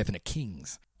the weapon of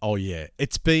kings. Oh yeah,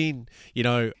 it's been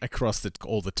across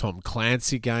all the Tom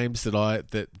Clancy games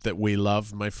that we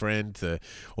love, my friend.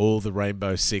 All the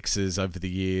Rainbow Sixes over the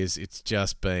years. It's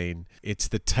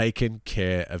the taken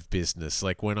care of business.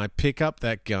 Like when I pick up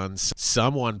that gun,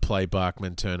 someone play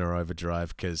Bachman Turner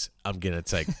Overdrive because I'm gonna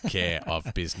take care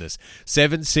of business.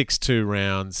 7.62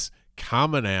 rounds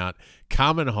coming out,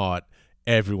 coming hot.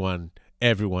 Everyone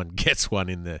gets one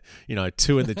in the,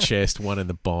 2 in the chest, 1 in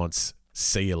the bonce.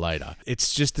 See you later.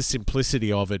 It's just the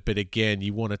simplicity of it. But again,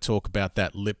 you want to talk about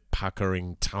that lip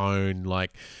puckering tone.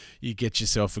 Like you get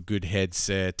yourself a good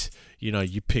headset.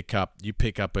 You pick up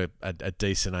a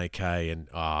decent AK, and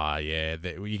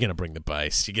you're gonna bring the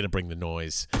bass. You're gonna bring the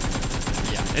noise.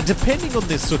 Yeah. And depending on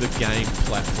this sort of game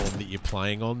platform that you're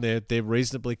playing on, they're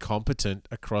reasonably competent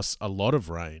across a lot of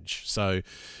range. So,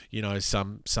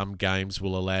 some games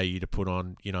will allow you to put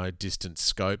on, distant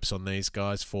scopes on these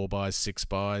guys, 4x,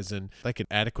 6x, and they can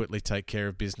adequately take care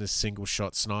of business single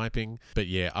shot sniping. But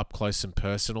yeah, up close and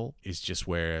personal is just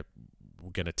where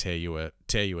we're going to tear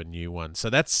you a new one. So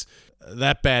that's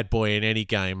that bad boy in any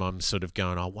game. I'm sort of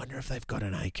going, I wonder if they've got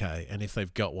an AK, and if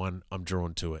they've got one, I'm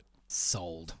drawn to it.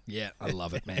 Sold. Yeah, I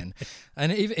love it, man.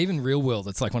 And even Real World,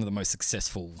 it's like one of the most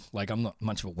successful, I'm not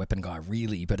much of a weapon guy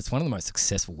really, but it's one of the most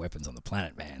successful weapons on the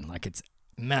planet, man. Like it's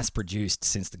mass produced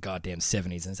since the goddamn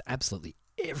 70s, and it's absolutely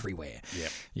everywhere.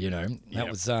 Yeah. That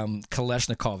was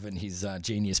Kalashnikov and his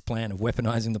genius plan of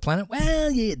weaponizing the planet.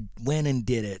 Well, you went and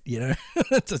did it,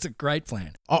 It's a great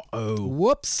plan. Uh-oh.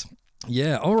 Whoops.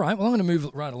 Yeah, all right. Well, I'm going to move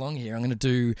right along here. I'm going to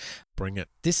do... Bring it.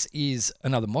 This is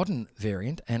another modern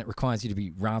variant, and it requires you to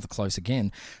be rather close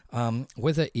again.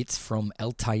 Whether it's from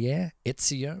Altair,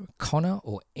 Ezio, Connor,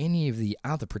 or any of the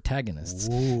other protagonists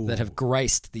that have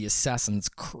graced the Assassin's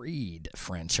Creed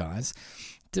franchise.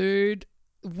 Dude,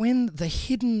 when the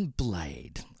Hidden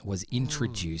Blade was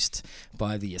introduced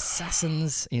by the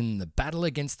assassins in the battle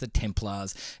against the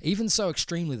Templars, even so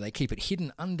extremely they keep it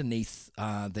hidden underneath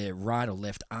their right or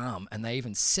left arm, and they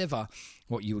even sever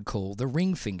what you would call the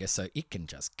ring finger so it can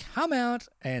just come out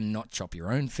and not chop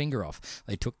your own finger off.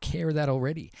 They took care of that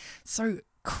already. So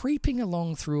creeping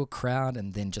along through a crowd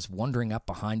and then just wandering up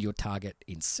behind your target,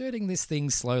 inserting this thing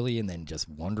slowly and then just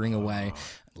wandering away,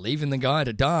 leaving the guy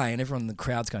to die, and everyone in the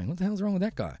crowd's going, what the hell's wrong with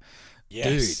that guy?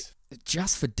 Yes. Dude,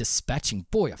 just for dispatching,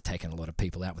 boy, I've taken a lot of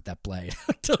people out with that blade.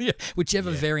 I tell you,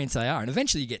 whichever variants they are. And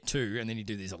eventually you get two, and then you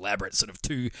do these elaborate sort of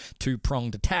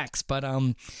two-pronged attacks. But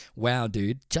wow,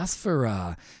 dude, just for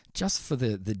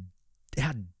the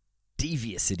how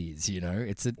devious it is, you know.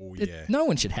 No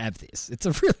one should have this.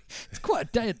 It's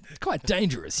quite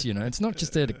dangerous, you know. It's not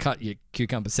just there to cut your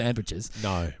cucumber sandwiches.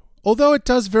 No. Although it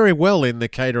does very well in the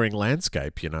catering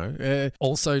landscape, you know.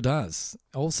 Also does.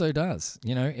 You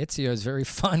know, Ezio's very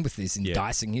fine with this in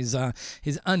dicing his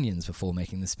onions before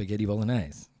making the spaghetti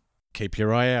bolognese. Keep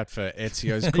your eye out for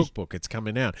Ezio's cookbook. It's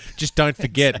coming out. Just don't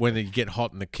forget when you get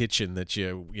hot in the kitchen that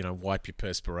you wipe your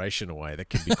perspiration away. That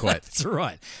can be quite... That's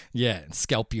right. Yeah, and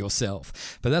scalp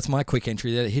yourself. But that's my quick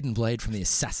entry there, the Hidden Blade from the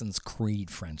Assassin's Creed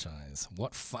franchise.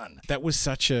 What fun. That was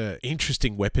such an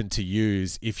interesting weapon to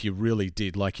use if you really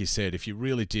did, like you said, if you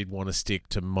really did want to stick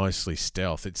to mostly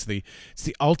stealth. It's the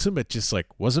ultimate, just like,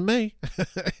 wasn't me.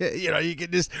 You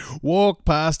can just walk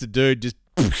past a dude, just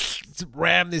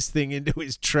ram this thing into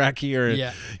his trachea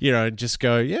and, and just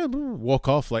go, walk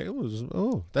off like,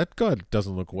 that guy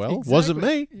doesn't look well. Exactly. Wasn't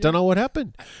me. Yeah. Don't know what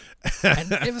happened.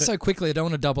 And ever so quickly, I don't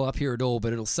want to double up here at all,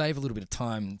 but it'll save a little bit of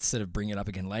time instead of bringing it up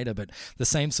again later, but the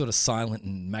same sort of silent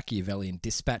and Machiavellian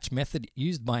dispatch method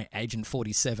used by Agent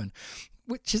 47,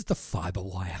 which is the fiber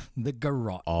wire, the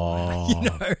garrote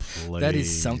wire. That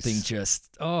is something just,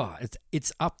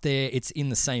 it's up there. It's in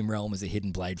the same realm as a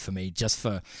Hidden Blade for me, just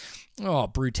for,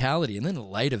 brutality. And then in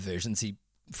later versions,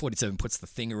 47 puts the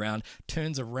thing around,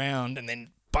 turns around, and then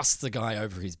busts the guy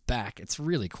over his back. It's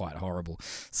really quite horrible.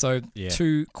 So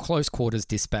two close quarters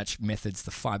dispatch methods, the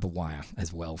fiber wire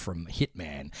as well from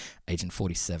Hitman, Agent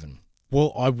 47.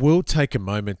 Well, I will take a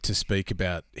moment to speak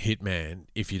about Hitman,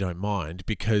 if you don't mind,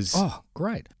 because... Oh,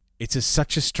 great. It's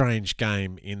such a strange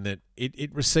game in that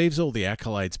it receives all the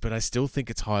accolades, but I still think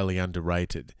it's highly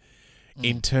underrated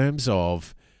in terms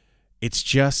of it's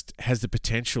just has the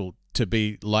potential to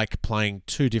be like playing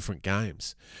two different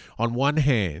games. On one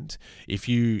hand, if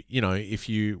you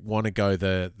want to go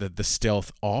the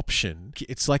stealth option,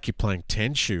 it's like you're playing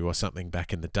Tenchu or something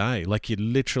back in the day. Like you're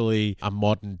literally a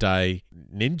modern day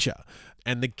ninja.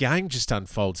 And the game just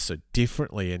unfolds so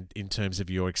differently in terms of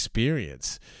your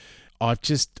experience.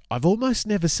 I've almost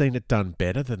never seen it done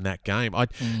better than that game.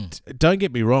 Don't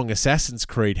get me wrong, Assassin's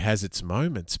Creed has its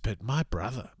moments, but my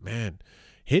brother, man,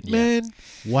 Hitman,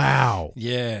 wow.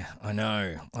 Yeah, I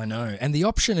know. And the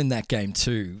option in that game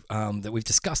too, that we've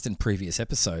discussed in previous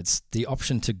episodes, the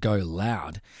option to go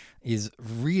loud is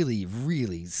really,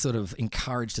 really sort of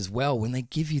encouraged as well when they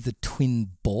give you the twin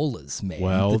ballers, man.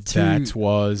 Well,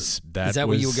 is that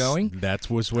where you were going? That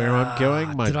was where I'm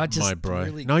going, my bro.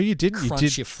 Really no, you didn't. Crunch you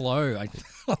did your flow.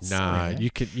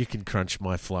 You can crunch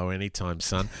my flow anytime,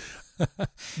 son.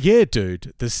 Yeah,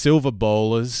 dude. The silver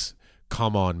bowlers.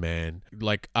 Come on, man.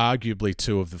 Like, arguably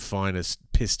two of the finest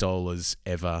pistolers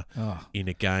ever in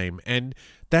a game. And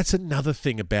that's another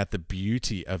thing about the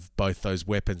beauty of both those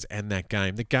weapons and that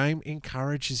game. The game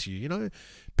encourages you,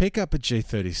 pick up a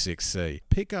G36C,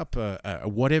 pick up a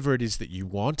whatever it is that you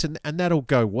want, and that'll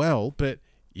go well. But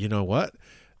you know what?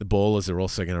 The ballers are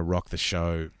also going to rock the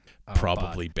show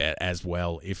probably as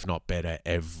well, if not better,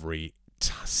 every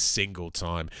single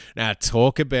time. Now,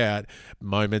 talk about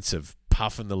moments of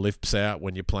puffing the lips out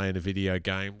when you're playing a video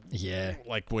game. Yeah.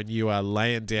 Like when you are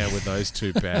laying down with those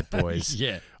two bad boys.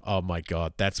 Yeah. Oh my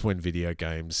God. That's when video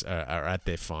games are at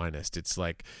their finest. It's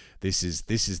like, this is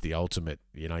the ultimate,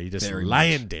 you're just very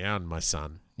laying down, my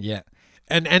son. Yeah.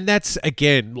 And that's,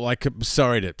 again, like,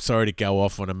 sorry to go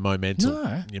off on a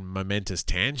momentous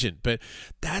tangent, but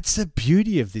that's the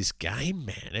beauty of this game,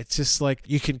 man. It's just like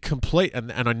you can complete,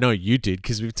 and I know you did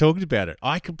because we've talked about it.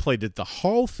 I completed the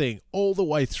whole thing all the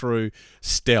way through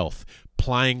stealth,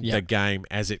 playing the game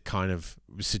as it kind of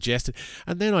suggested.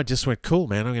 And then I just went, cool,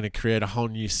 man, I'm going to create a whole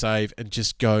new save and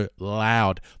just go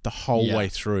loud the whole way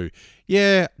through.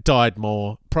 Yeah, died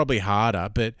more, probably harder,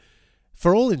 but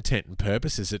for all intent and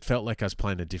purposes, it felt like I was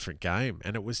playing a different game,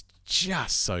 and it was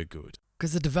just so good.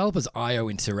 Because the developers, IO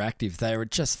Interactive, they were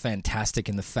just fantastic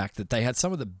in the fact that they had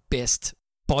some of the best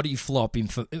body flop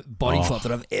that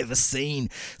I've ever seen.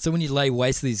 So when you lay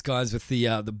waste to these guys with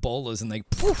the bowlers and they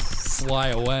fly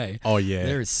away. Oh yeah,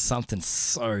 there is something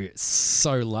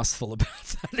so lustful about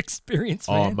that experience,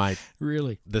 man. Oh mate,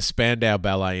 really. The Spandau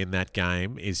Ballet in that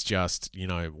game is just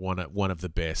one of the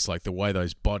best. Like the way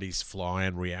those bodies fly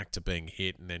and react to being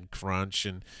hit and then crunch,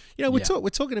 and we're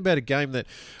talking about a game that,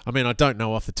 I mean, I don't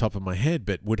know off the top of my head,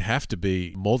 but would have to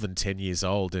be more than 10 years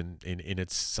old in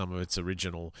some of its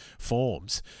original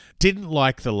forms. Didn't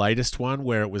like the latest one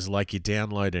where it was like you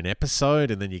download an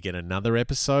episode and then you get another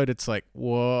episode. It's like,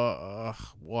 whoa,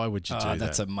 why would you do that?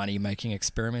 That's a money-making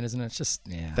experiment, isn't it? It's just,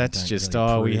 That's just,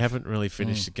 we haven't really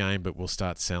finished the game, but we'll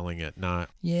start selling it. No.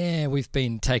 Yeah, we've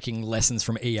been taking lessons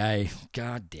from EA.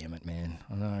 God damn it, man.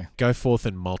 I know. Go forth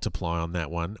and multiply on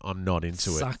that one. I'm not into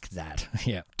it. Suck that.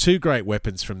 Yeah. Two great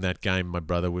weapons from that game, my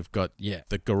brother. We've got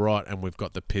the garrote and we've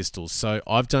got the pistols. So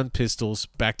I've done pistols.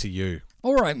 Back to you.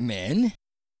 All right, man.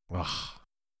 Ugh.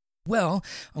 Well,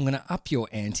 I'm going to up your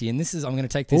ante, and I'm going to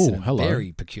take this in a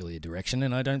very peculiar direction,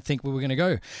 and I don't think we were going to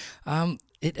go.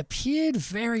 It appeared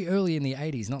very early in the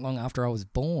 80s, not long after I was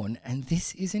born, and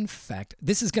this is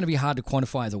going to be hard to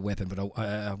quantify as a weapon, but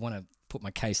I want to put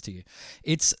my case to you.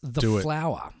 It's the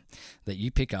flower that you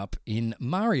pick up in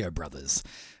Mario Brothers,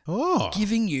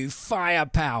 giving you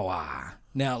firepower.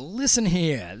 Now, listen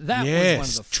here. That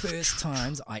was one of the first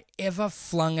times I ever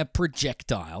flung a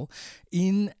projectile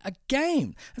in a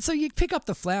game. And so you pick up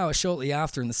the flower shortly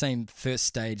after in the same first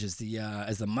stage as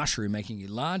the mushroom, making you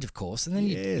large, of course. And then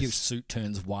your suit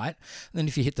turns white. And then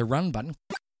if you hit the run button,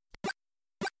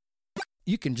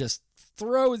 you can just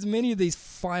throw as many of these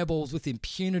fireballs with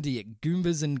impunity at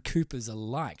Goombas and Koopas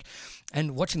alike.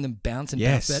 And watching them bounce and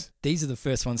bounce back, these are the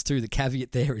first ones too. The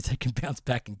caveat there is they can bounce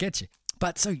back and get you.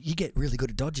 But so you get really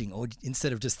good at dodging, or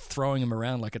instead of just throwing them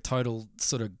around like a total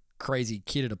sort of crazy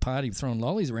kid at a party throwing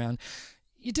lollies around,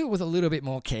 you do it with a little bit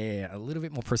more care, a little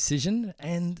bit more precision,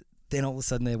 and then all of a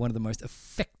sudden they're one of the most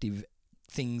effective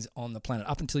things on the planet,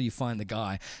 up until you find the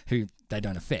guy who they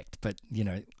don't affect. But,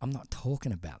 I'm not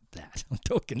talking about that. I'm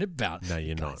talking about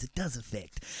guys it does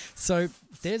affect. So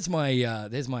there's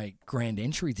my grand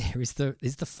entry there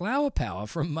is the flower power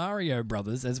from Mario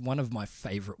Brothers as one of my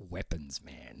favorite weapons,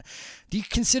 man. Do you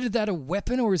consider that a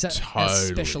weapon, or is that a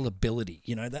special ability?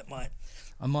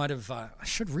 I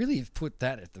should really have put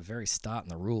that at the very start in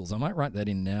the rules. I might write that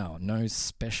in now. No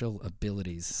special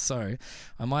abilities. So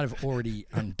I might have already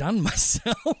undone myself.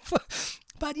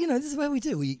 But, this is what we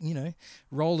do. We,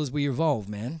 roll as we evolve,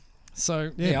 man.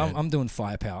 So, I'm doing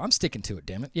firepower. I'm sticking to it,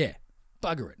 damn it. Yeah,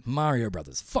 bugger it. Mario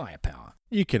Brothers, firepower.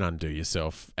 You can undo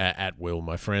yourself at will,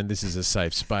 my friend. This is a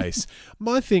safe space.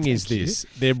 My thing is this.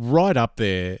 They're right up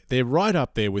there. They're right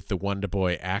up there with the Wonder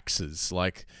Boy axes.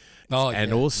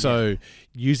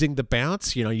 Using the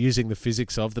bounce, using the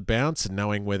physics of the bounce and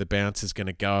knowing where the bounce is going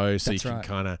to go, so you can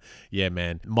kind of,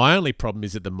 man. My only problem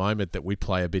is at the moment that we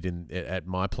play a bit at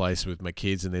my place with my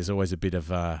kids, and there's always a bit of,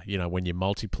 when you're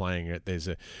multiplaying it, there's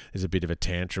a bit of a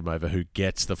tantrum over who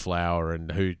gets the flower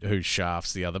and who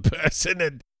shafts the other person,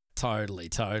 and Totally.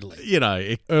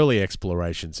 Early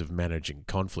explorations of managing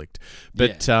conflict.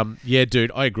 But,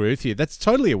 dude, I agree with you. That's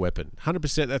totally a weapon.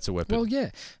 100% that's a weapon. Well, yeah.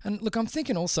 And look, I'm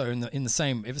thinking also in the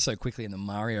same, ever so quickly in the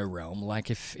Mario realm, like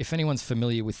if anyone's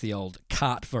familiar with the old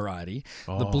kart variety,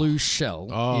 the blue shell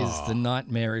is the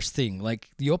nightmarish thing. Like,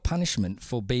 your punishment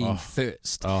for being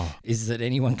first is that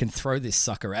anyone can throw this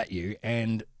sucker at you,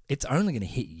 and it's only going to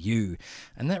hit you.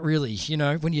 And that really,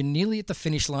 when you're nearly at the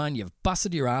finish line, you've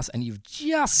busted your ass and you've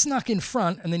just snuck in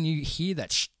front, and then you hear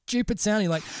that stupid sound,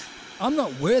 you're like, I'm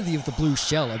not worthy of the blue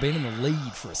shell. I've been in the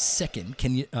lead for a second.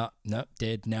 Can you... no,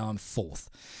 dead. Now I'm fourth.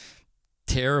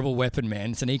 Terrible weapon,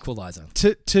 man. It's an equalizer.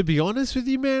 To be honest with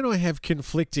you, man, I have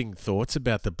conflicting thoughts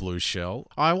about the blue shell.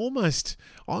 I almost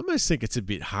think it's a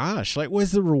bit harsh. Like,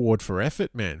 where's the reward for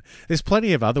effort, man? There's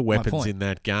plenty of other weapons in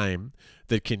that game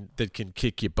that can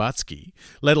kick your buttski,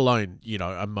 let alone,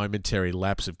 a momentary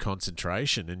lapse of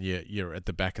concentration, and you're at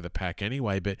the back of the pack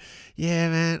anyway. But yeah,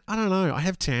 man, I don't know. I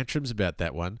have tantrums about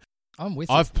that one. I'm with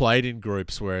you. I've played in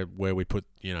groups where we put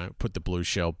the blue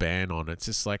shell ban on. It's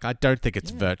just like, I don't think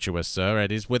it's virtuous, sir.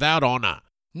 It is without honor.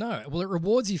 No, well, it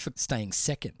rewards you for staying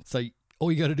second. So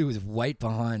all you got to do is wait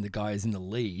behind the guy who's in the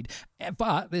lead.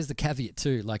 But there's the caveat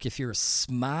too. Like if you're a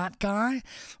smart guy,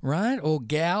 right, or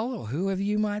gal, or whoever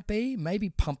you might be, maybe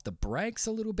pump the brakes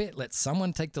a little bit. Let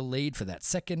someone take the lead for that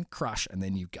second crush, and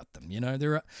then you've got them.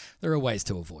 There are ways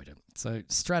to avoid it. So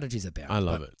strategies abound. I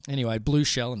love it. Anyway, Blue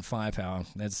Shell and Firepower.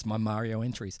 That's my Mario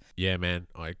entries. Yeah, man,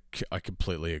 I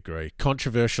completely agree.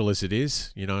 Controversial as it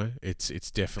is,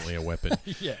 it's definitely a weapon.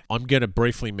 Yeah. I'm going to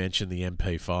briefly mention the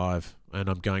MP5, and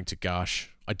I'm going to gush.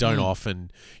 I don't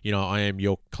often, I am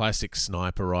your classic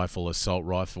sniper rifle, assault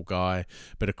rifle guy,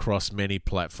 but across many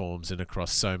platforms and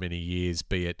across so many years,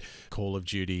 be it Call of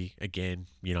Duty, again,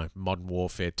 Modern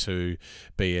Warfare 2,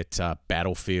 be it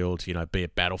Battlefield, be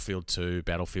it Battlefield 2,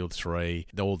 Battlefield 3,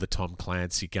 all the Tom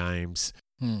Clancy games.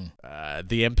 The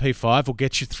MP5 will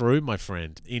get you through, my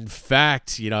friend. In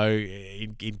fact,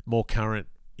 in more current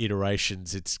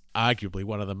iterations, it's arguably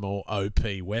one of the more OP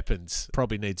weapons.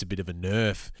 Probably needs a bit of a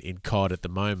nerf in COD at the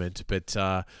moment, but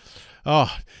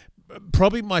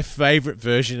probably my favourite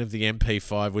version of the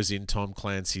MP5 was in Tom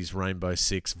Clancy's Rainbow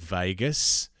Six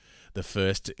Vegas, the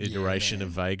first iteration of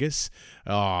Vegas.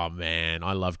 Oh man,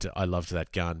 I loved it. I loved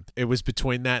that gun. It was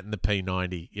between that and the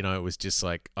P90. It was just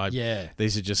like,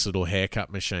 these are just little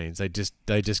haircut machines. They just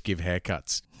give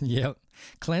haircuts. Yep.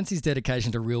 Clancy's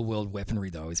dedication to real-world weaponry,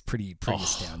 though, is pretty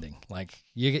astounding. Like,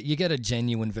 you get a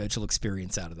genuine virtual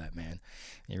experience out of that, man.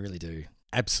 You really do.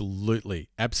 Absolutely.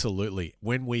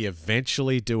 When we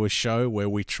eventually do a show where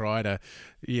we try to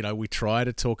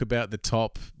talk about the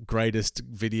top greatest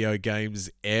video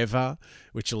games ever,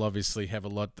 which will obviously have a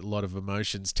lot of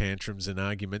emotions, tantrums, and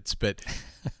arguments, but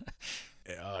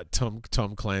Tom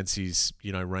Clancy's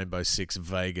Rainbow Six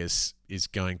Vegas is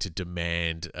going to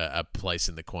demand a place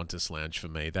in the Qantas Lounge for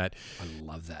me. I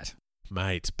love that,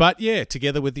 mate. But yeah,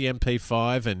 together with the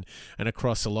MP5 and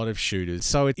across a lot of shooters,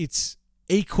 so it's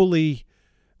equally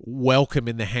welcome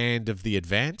in the hand of the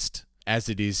advanced as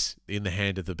it is in the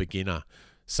hand of the beginner.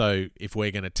 So if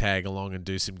we're going to tag along and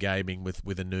do some gaming with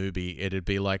a newbie, it'd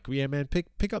be like, yeah, man,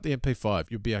 pick up the MP5.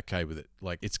 You'll be okay with it.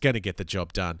 Like, it's going to get the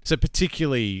job done. So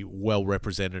particularly well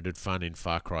represented and fun in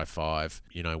Far Cry 5,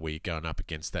 where you're going up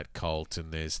against that cult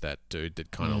and there's that dude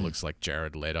that kind of looks like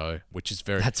Jared Leto, which is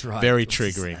very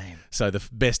triggering. So the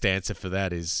best answer for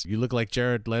that is, you look like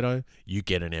Jared Leto, you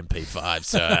get an MP5,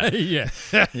 sir.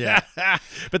 Yeah.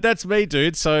 But that's me,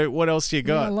 dude. So what else you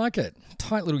got? Yeah, I like it.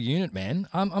 Tight little unit, man.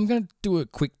 I'm going to do a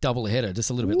quick double header, just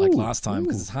a little bit like last time,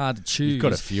 because it's hard to choose. You've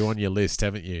got a few on your list,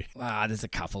 haven't you? There's a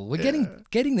couple. We're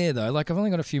getting there, though. Like, I've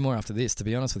only got a few more after this, to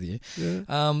be honest with you.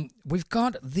 Yeah. We've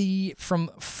got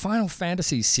from Final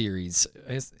Fantasy series,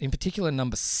 in particular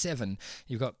number 7,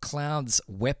 you've got Cloud's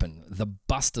weapon, the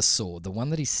Buster Sword, the one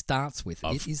that he starts with.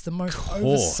 It is the most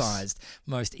oversized,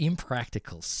 most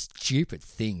impractical, stupid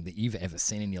thing that you've ever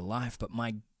seen in your life, but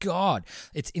my God,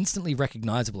 it's instantly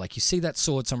recognizable. Like, you see that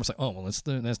sword, someone's like, oh, well, that's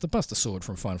the Buster Sword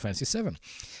from Final Fantasy VII.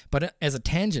 But as a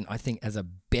tangent, I think as a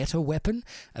better weapon,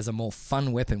 as a more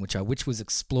fun weapon, which was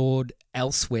explored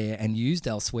elsewhere and used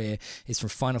elsewhere, is from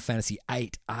Final Fantasy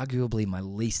VIII, arguably my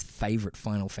least favorite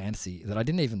Final Fantasy, that I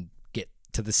didn't even get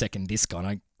to the second disc on.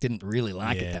 I didn't really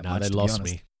like it that much, they to lost be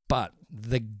honest. me. But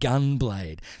the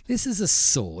Gunblade. This is a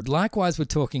sword. Likewise, we're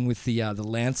talking with the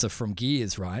Lancer from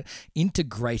Gears, right?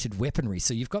 Integrated weaponry.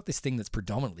 So you've got this thing that's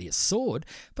predominantly a sword,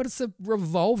 but it's a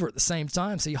revolver at the same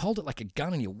time. So you hold it like a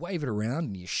gun and you wave it around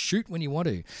and you shoot when you want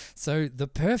to. So the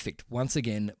perfect, once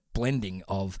again, blending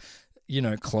of,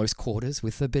 close quarters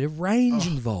with a bit of range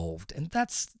involved. And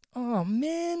that's, oh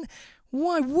man,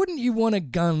 why wouldn't you want a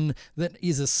gun that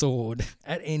is a sword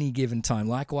at any given time?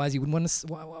 Likewise,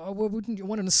 why wouldn't you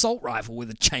want an assault rifle with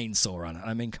a chainsaw on it?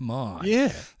 I mean, come on.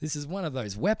 Yeah. This is one of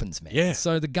those weapons, man. Yeah.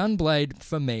 So the Gunblade,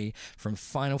 for me, from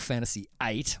Final Fantasy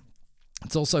VIII,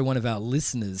 it's also one of our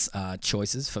listeners'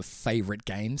 choices for favourite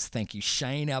games. Thank you,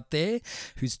 Shane, out there,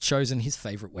 who's chosen his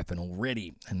favourite weapon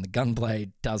already. And the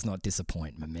Gunblade does not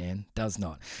disappoint, my man. Does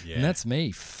not. Yeah. And that's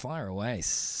me. Fire away,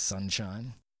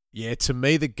 sunshine. Yeah, to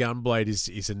me, the Gunblade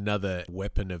is another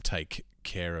weapon of take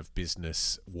care of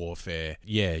business warfare.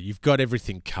 Yeah, you've got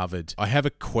everything covered. I have a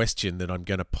question that I'm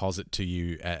going to posit to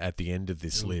you at the end of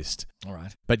this list. All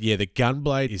right. But yeah, the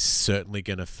Gunblade is certainly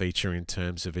going to feature in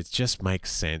terms of it just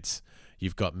makes sense.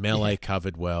 You've got melee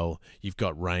covered well. You've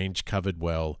got range covered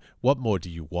well. What more do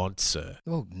you want, sir?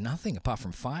 Well, nothing apart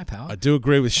from firepower. I do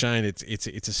agree with Shane. It's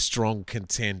a strong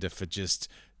contender for just,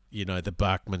 the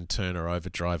Bachman Turner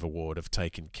Overdrive Award of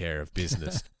taking care of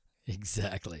business.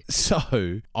 Exactly.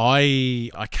 So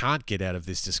I can't get out of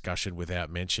this discussion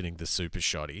without mentioning the Super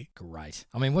Shotty. Great.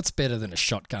 I mean, what's better than a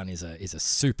shotgun is a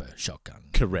super shotgun.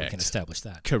 Correct. We can establish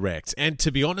that. Correct. And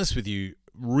to be honest with you,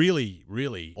 really,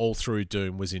 really all through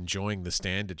Doom was enjoying the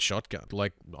standard shotgun.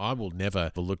 Like, I will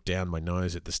never look down my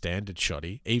nose at the standard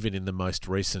shotty. Even in the most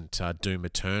recent Doom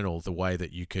Eternal, the way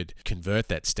that you could convert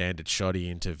that standard shotty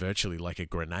into virtually like a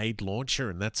grenade launcher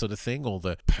and that sort of thing, all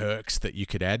the perks that you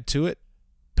could add to it.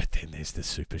 But then there's the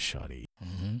super shotty.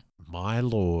 Mm-hmm. My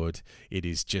lord, it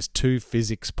is just two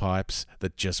physics pipes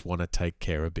that just want to take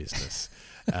care of business.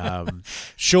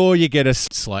 Sure, you get a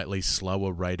slightly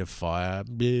slower rate of fire.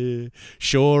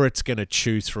 Sure, it's going to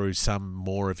chew through some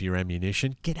more of your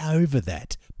ammunition. Get over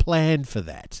that. Plan for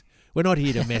that. We're not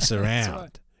here to mess around.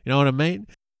 Right. You know what I mean?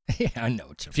 Yeah, I know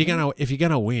what you mean. If you're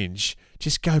gonna whinge,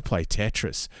 just go play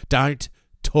Tetris. Don't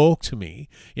talk to me.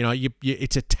 You know,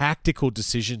 it's a tactical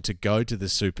decision to go to the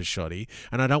super shotty,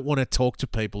 and I don't want to talk to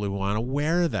people who aren't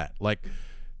aware of that. Like,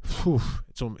 whew,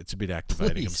 it's a bit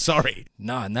activating. Please. I'm sorry.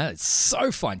 No, and that's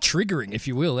so fun, triggering, if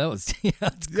you will. That was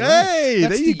that's great. Hey,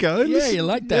 there you go. Yeah, you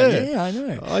like that. Yeah, I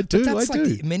know. I do. But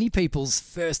that's many people's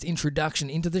first introduction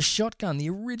into the shotgun, the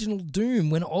original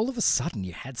Doom, when all of a sudden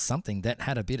you had something that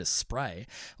had a bit of spray,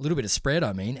 a little bit of spread,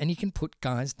 and you can put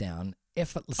guys down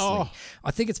effortlessly. Oh.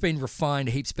 I think it's been refined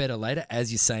heaps better later,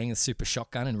 as you're saying, the super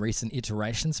shotgun in recent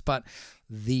iterations, but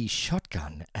the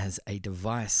shotgun as a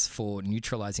device for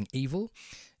neutralizing evil,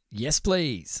 yes,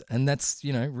 please. And that's,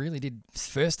 really did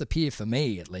first appear for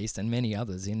me, at least, and many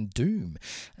others in Doom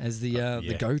as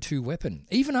the go-to weapon.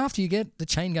 Even after you get the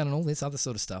chain gun and all this other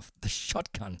sort of stuff, the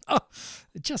shotgun,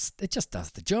 it just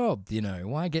does the job,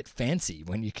 Why get fancy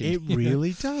when you can... It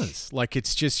really does. Like,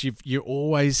 it's just, you're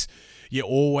always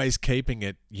keeping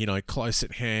it, close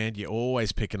at hand. You're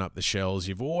always picking up the shells.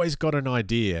 You've always got an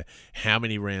idea how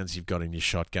many rounds you've got in your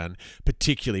shotgun,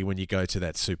 particularly when you go to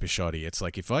that super shotty. It's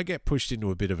like, if I get pushed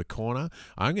into a bit of a corner,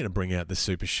 I'm going to bring out the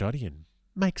super shotty and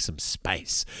make some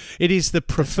space. It is the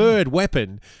preferred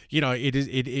weapon.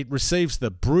 It receives the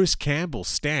Bruce Campbell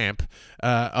stamp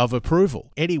of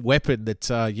approval. Any weapon that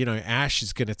Ash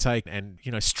is going to take and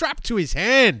strap to his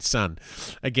hand, son,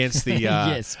 against the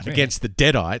against the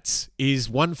Deadites is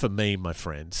one for me, my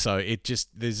friend. So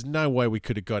there's no way we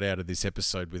could have got out of this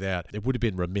episode without. It would have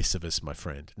been remiss of us, my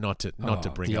friend, not to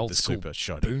bring up the super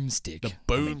shotty. Boomstick. The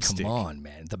boomstick. Come on,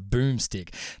 man, the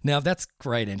boomstick. Now that's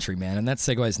great entry, man, and that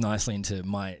segues nicely into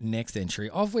my next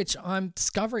entry, of which I'm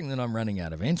discovering that I'm running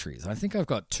out of entries. I think I've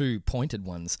got 2 pointed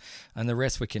ones, and the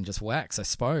rest we can just wax, I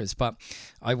suppose. But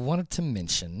I wanted to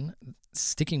mention,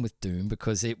 sticking with Doom,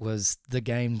 because it was the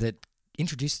game that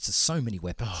introduced us to so many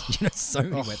weapons, so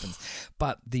many weapons.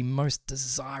 But the most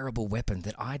desirable weapon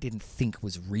that I didn't think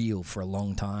was real for a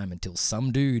long time until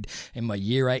some dude in my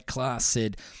Year 8 class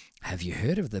said, "Have you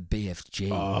heard of the BFG?"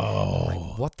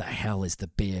 Like, what the hell is the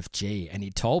BFG? And he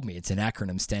told me it's an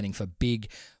acronym standing for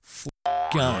Big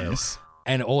Gun. Yes.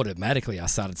 And automatically I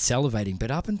started salivating. But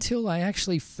up until I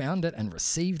actually found it and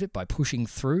received it by pushing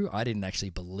through, I didn't actually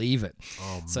believe it.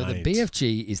 So mate. the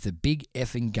BFG is the big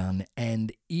effing gun,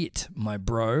 and it, my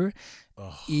bro,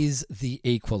 is the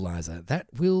equalizer. That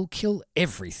will kill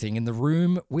everything in the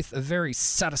room with a very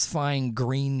satisfying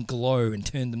green glow and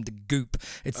turn them to goop.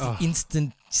 It's the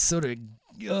instant sort of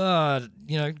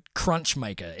crunch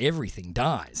maker. Everything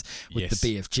dies with the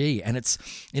BFG, and it's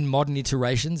in modern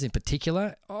iterations in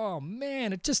particular. Oh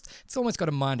man, it's almost got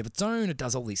a mind of its own. It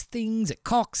does all these things. It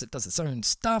cocks. It does its own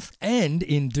stuff. And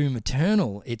in Doom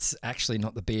Eternal, it's actually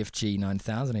not the BFG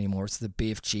 9000 anymore. It's the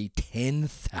BFG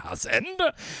 10,000.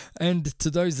 And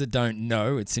to those that don't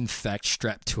know, it's in fact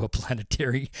strapped to a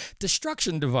planetary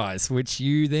destruction device, which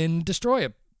you then destroy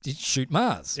it. You shoot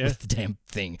Mars with the damn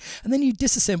thing. And then you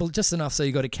disassemble it just enough so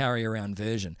you got a carry around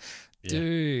version. Yeah.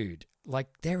 Dude, like,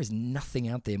 there is nothing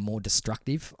out there more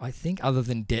destructive, I think, other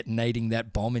than detonating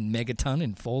that bomb in Megaton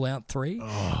in Fallout 3.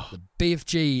 The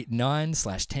BFG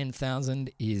 9/10,000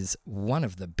 is one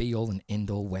of the be-all and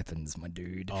end-all weapons, my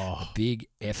dude. A big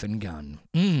effing gun.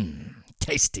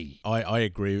 Tasty. I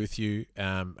agree with you,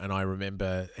 and I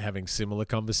remember having similar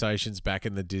conversations back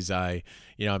in the day.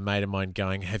 A mate of mine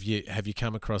going, "Have you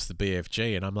come across the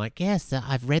BFG?" And I'm like, "Yes,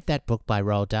 I've read that book by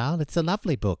Roald Dahl. It's a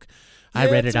lovely book. I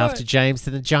read it after James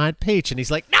and the Giant Peach." And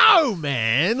he's like, "No,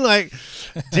 man! Like,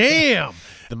 damn!"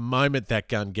 The moment that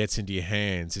gun gets into your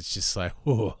hands, it's just like,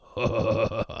 whoa.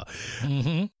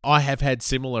 I have had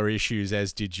similar issues,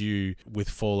 as did you, with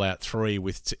Fallout 3,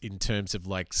 in terms of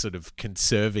like sort of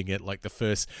conserving it. Like the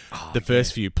first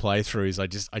few playthroughs, I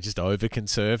just over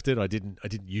conserved it. I didn't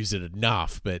use it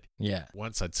enough, but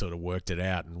once I'd sort of worked it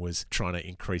out and was trying to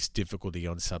increase difficulty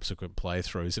on subsequent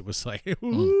playthroughs, it was like,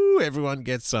 ooh, everyone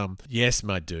gets some. Yes,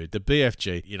 my dude, the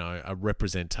BFG, a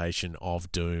representation of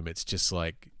Doom. It's just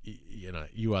like,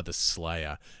 you are the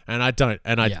Slayer. And I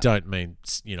don't mean,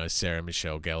 Sarah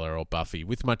Michelle Gellar or Buffy,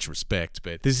 with much respect,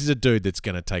 but this is a dude that's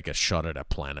going to take a shot at a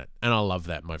planet. And I love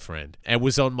that, my friend. It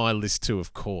was on my list too,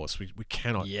 of course. We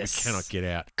cannot get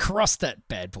out. Cross that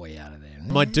bad boy out of there.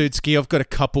 My dude Ski, I've got a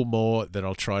couple more that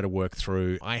I'll try to work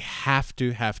through. I have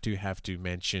to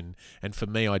mention, and for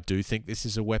me, I do think this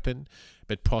is a weapon,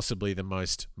 but possibly the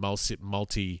most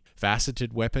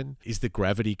multi-faceted weapon is the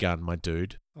gravity gun, my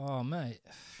dude. Oh, mate.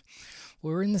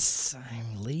 We're in the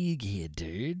same league here,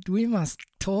 dude. We must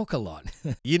talk a lot.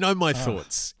 You know my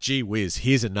thoughts. Gee whiz,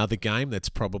 here's another game that's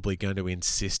probably going to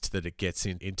insist that it gets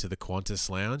into the Qantas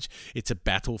Lounge. It's a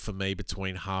battle for me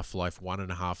between Half-Life 1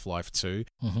 and Half-Life 2.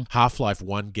 Mm-hmm. Half-Life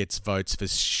 1 gets votes for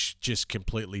just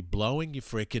completely blowing your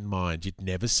freaking mind. You'd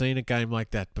never seen a game like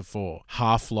that before.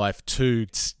 Half-Life 2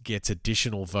 gets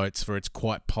additional votes for it's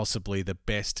quite possibly the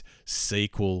best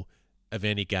sequel of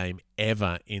any game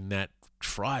ever in that.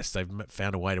 Christ, they've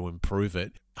found a way to improve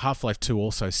it. Half-Life 2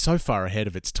 also so far ahead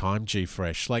of its time,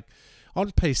 G-Fresh. Like, on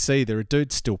PC, there are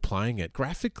dudes still playing it.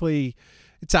 Graphically,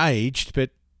 it's aged, but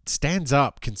stands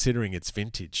up considering it's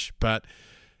vintage. But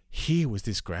here was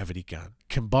this gravity gun.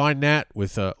 Combine that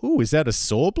with is that a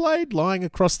saw blade lying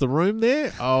across the room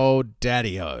there? Oh,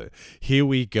 daddy-o. Here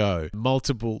we go.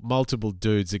 Multiple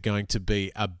dudes are going to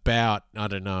be about, I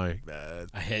don't know.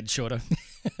 A head shorter.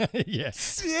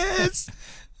 Yes. Yes.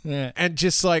 Yeah. And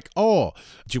just like, do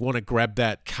you want to grab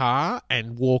that car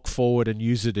and walk forward and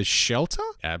use it as shelter?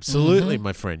 Absolutely,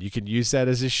 my friend. You can use that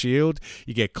as a shield.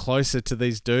 You get closer to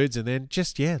these dudes and then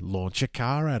just, launch a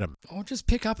car at them. Or just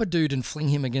pick up a dude and fling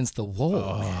him against the wall.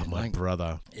 Oh, man. My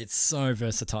brother. It's so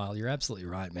versatile. You're absolutely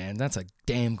right, man. That's a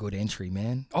damn good entry,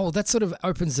 man. Oh, that sort of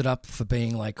opens it up for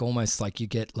being like almost like you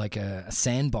get like a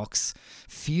sandbox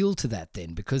feel to that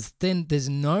then, because then there's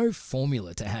no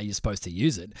formula to how you're supposed to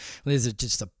use it. There's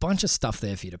just a bunch of stuff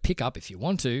there for you to pick up if you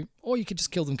want to, or you could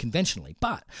just kill them conventionally.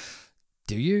 But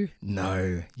do you?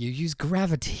 No. You use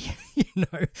gravity.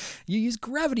 You use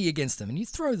gravity against them and you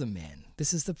throw them, man.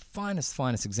 This is the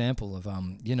finest example of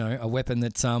a weapon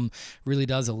that really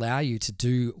does allow you to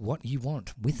do what you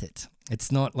want with it. It's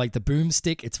not like the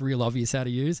boomstick. It's real obvious how to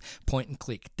use. Point and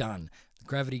click, done. The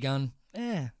gravity gun,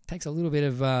 takes a little bit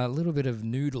of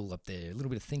noodle up there, a little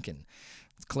bit of thinking.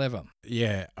 It's clever.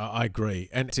 Yeah, I agree.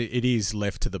 And it is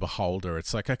left to the beholder.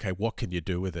 It's like, okay, what can you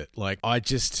do with it? Like, I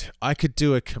could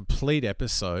do a complete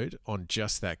episode on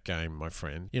just that game, my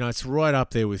friend. It's right up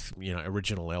there with,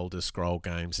 original Elder Scroll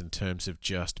games in terms of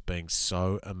just being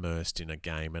so immersed in a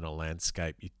game and a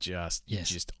landscape. You're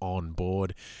just on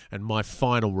board. And my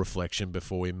final reflection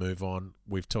before we move on,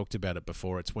 we've talked about it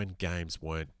before, it's when games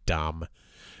weren't dumb.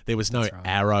 There was no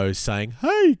arrow saying,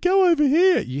 hey, go over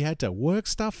here. You had to work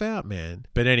stuff out, man.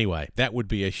 But anyway, that would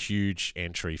be a huge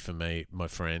entry for me, my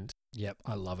friend. Yep,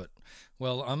 I love it.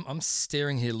 Well, I'm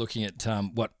staring here looking at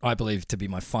what I believe to be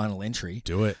my final entry.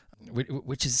 Do it.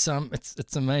 Which is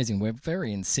it's amazing. We're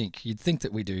very in sync. You'd think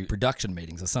that we do production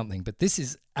meetings or something, but this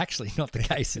is actually not the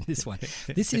case in this one.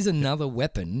 This is another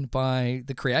weapon by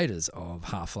the creators of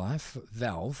Half-Life,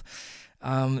 Valve,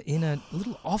 in a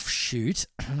little offshoot,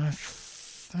 and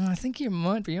I think you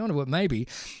might be onto it, maybe,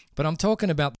 but I'm talking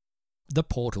about the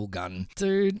portal gun.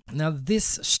 Dude, now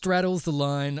this straddles the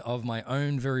line of my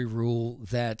own very rule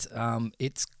that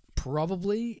it's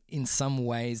probably, in some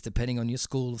ways, depending on your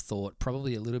school of thought,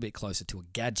 probably a little bit closer to a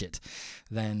gadget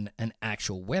than an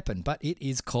actual weapon, but it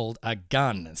is called a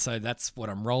gun. So that's what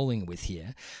I'm rolling with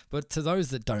here. But to those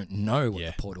that don't know what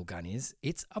the portal gun is,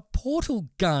 it's a portal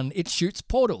gun. It shoots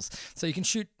portals. So you can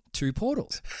shoot two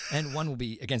portals, and one will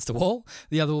be against a wall,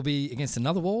 the other will be against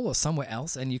another wall or somewhere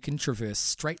else, and you can traverse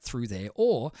straight through there.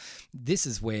 Or this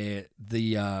is where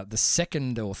the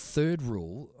second or third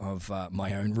rule of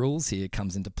my own rules here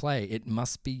comes into play. It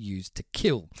must be used to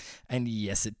kill, and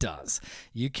yes, it does.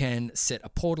 You can set a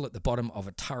portal at the bottom of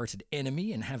a turreted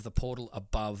enemy and have the portal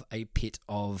above a pit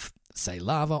of, say,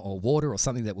 lava or water or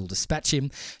something that will dispatch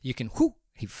him. You can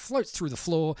he floats through the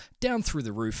floor, down through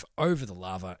the roof, over the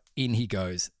lava, in he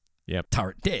goes. Yep.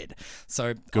 Turret dead.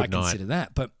 So Good I consider night.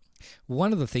 that. But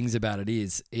one of the things about it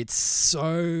is it's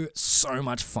so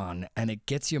much fun, and it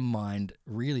gets your mind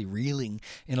really reeling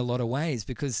in a lot of ways,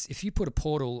 because if you put a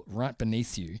portal right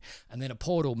beneath you and then a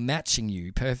portal matching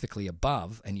you perfectly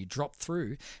above and you drop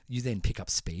through, you then pick up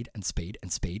speed and speed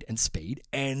and speed and speed,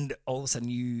 and all of a sudden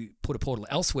you put a portal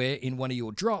elsewhere in one of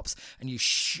your drops and you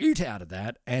shoot out of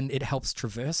that, and it helps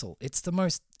traversal. It's the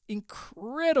most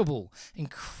incredible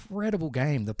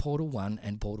game, the Portal 1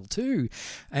 and Portal 2.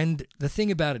 And the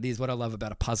thing about it is, what I love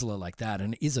about a puzzler like that,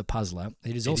 and it is a puzzler,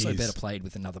 it is also better played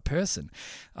with another person.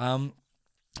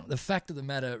 the fact of the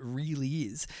matter really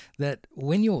is that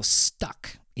when you're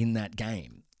stuck in that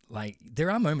game, like, there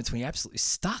are moments when you're absolutely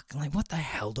stuck. Like, what the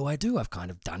hell do I do? I've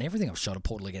kind of done everything. I've shot a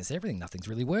portal against everything. Nothing's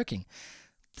really working.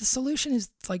 The solution is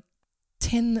like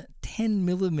 10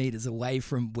 millimeters away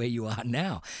from where you are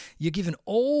now. You're given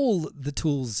all the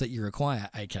tools that you require,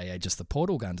 aka just the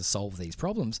portal gun, to solve these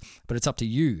problems, but it's up to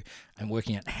you and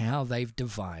working out how they've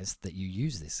devised that you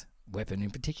use this weapon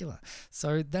in particular.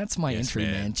 So that's my entry,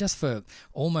 man. Just for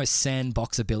almost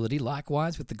sandboxability,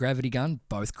 likewise with the gravity gun,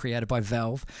 both created by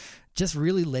Valve, just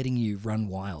really letting you run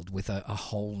wild with a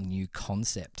whole new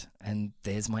concept. And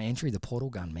there's my entry, the portal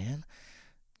gun, man.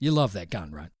 You love that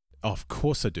gun, right? Oh, of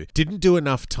course I do. Didn't do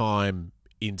enough time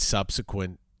in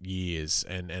subsequent years,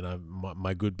 and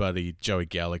my good buddy Joey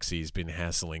Galaxy has been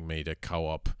hassling me to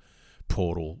co-op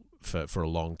Portal for a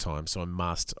long time, so I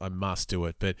must do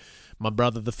it. But my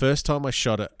brother, the first time I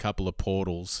shot a couple of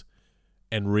portals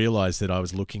and realized that I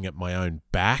was looking at my own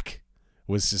back,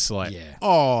 was just like,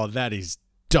 oh, that is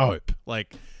dope.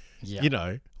 Like, you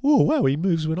know, oh, wow, he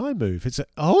moves when I move. It's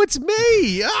it's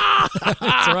me.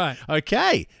 That's right.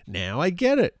 Okay, now I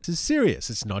get it. It's serious.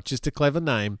 It's not just a clever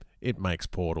name. It makes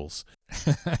portals.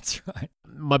 That's right.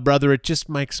 My brother, it just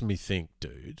makes me think,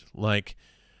 dude, like,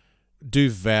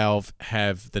 do Valve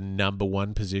have the number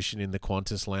one position in the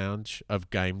Qantas Lounge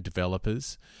of game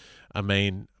developers? I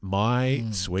mean, my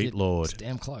sweet Lord. It's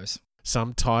damn close.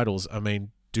 Some titles, I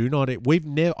mean,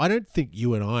 I don't think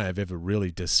you and I have ever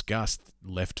really discussed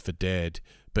Left 4 Dead,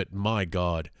 but my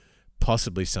God,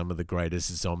 possibly some of the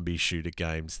greatest zombie shooter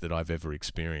games that I've ever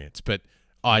experienced. But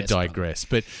I digress.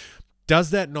 Brother. But does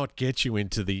that not get you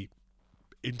into the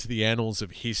annals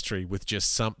of history with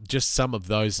just some of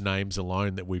those names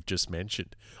alone that we've just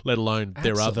mentioned, let alone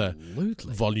their other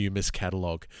voluminous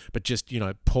catalogue? But just, you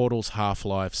know, Portals,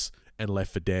 Half-Lifes, and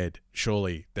Left 4 Dead,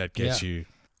 surely that gets you.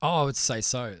 Oh, I would say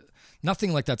so.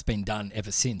 Nothing like that's been done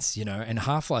ever since, you know, and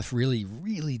Half-Life really,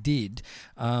 really did.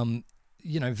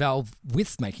 You know, Valve,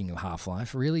 with making of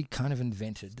Half-Life, really kind of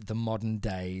invented the modern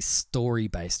day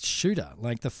story-based shooter.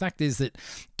 Like, the fact is that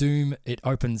Doom, it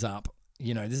opens up,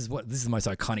 you know, this is the most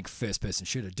iconic first-person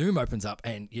shooter. Doom opens up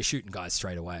and you're shooting guys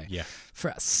straight away. Yeah.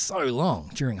 For so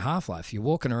long during Half-Life, you're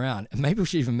walking around, and maybe we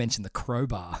should even mention the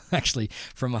crowbar, actually,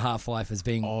 from a Half-Life as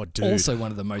being also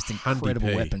one of the most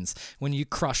incredible weapons. When you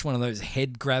crush one of those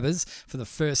head grabbers for the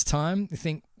first time, you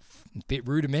think, a bit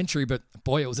rudimentary, but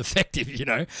boy, it was effective, you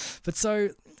know. But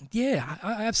so, yeah,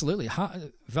 absolutely.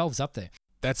 Valve's up there.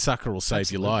 That sucker will save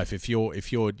your life. If you're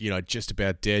you know, just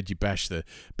about dead, you bash the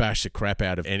crap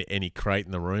out of any crate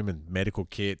in the room and medical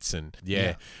kits, and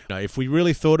You know, if we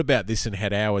really thought about this and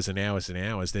had hours and hours and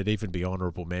hours, there'd even be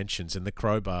honourable mentions, and the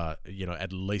crowbar, you know,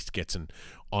 at least gets an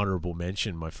honourable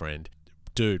mention, my friend.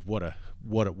 Dude, what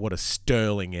a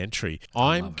sterling entry.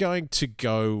 I'm going to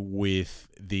go with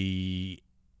the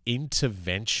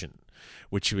Intervention,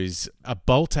 which was a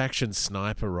bolt-action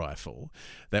sniper rifle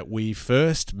that we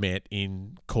first met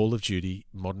in Call of Duty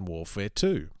Modern Warfare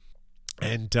 2.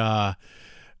 And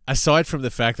aside from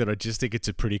the fact that I just think it's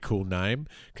a pretty cool name,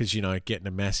 because, you know, getting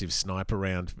a massive sniper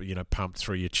round, you know, pumped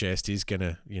through your chest is going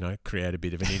to, you know, create a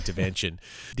bit of an intervention.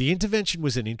 The Intervention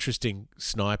was an interesting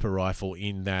sniper rifle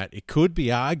in that it could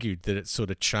be argued that it sort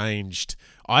of changed.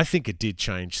 I think it did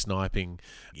change sniping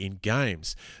in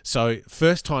games. So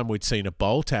first time we'd seen a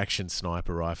bolt-action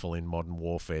sniper rifle in Modern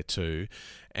Warfare 2,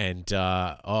 and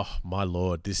oh my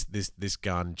Lord, this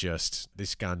gun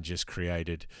just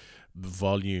created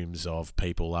volumes of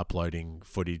people uploading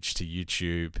footage to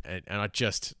YouTube, and I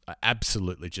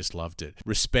absolutely just loved it.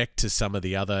 Respect to some of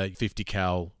the other 50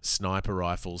 cal sniper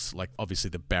rifles, like obviously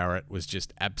the Barrett was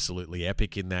just absolutely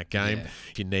epic in that game. Yeah.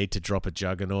 If you need to drop a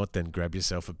Juggernaut, then grab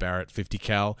yourself a Barrett 50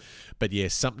 cal. But yeah,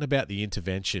 something about the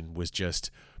Intervention was just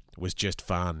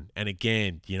fun. And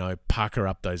again, you know, pucker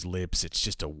up those lips. It's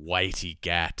just a weighty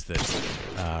gat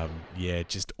that,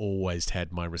 just always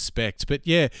had my respect. But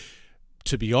yeah,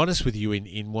 to be honest with you,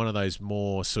 in one of those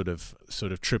more sort of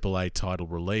AAA title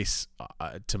release,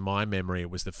 to my memory, it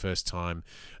was the first time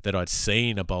that I'd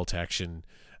seen a bolt-action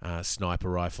sniper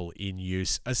rifle in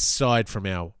use, aside from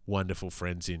our wonderful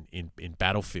friends in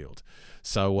Battlefield.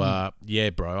 So, yeah,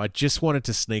 bro, I just wanted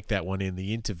to sneak that one in.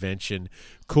 The Intervention,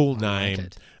 cool name,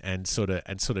 and sort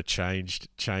of changed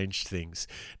things.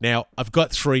 Now, I've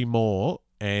got three more,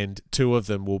 and two of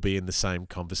them will be in the same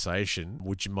conversation.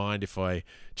 Would you mind if I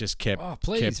just kept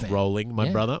rolling,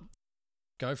 my brother?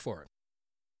 Go for it.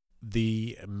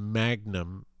 The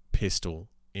Magnum pistol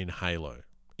in Halo,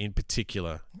 in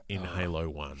particular in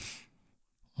Halo 1.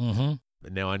 Mm-hmm.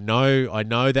 Now, I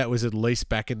know that was at least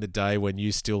back in the day when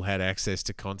you still had access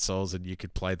to consoles and you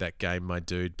could play that game, my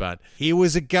dude. But here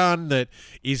was a gun that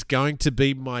is going to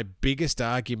be my biggest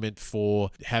argument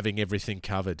for having everything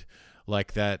covered.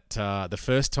 Like that, the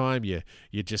first time you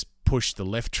just pushed the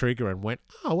left trigger and went,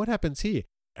 oh, what happens here?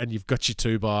 And you've got your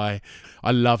 2x.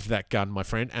 I loved that gun, my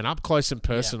friend. And up close and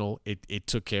personal, it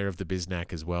took care of the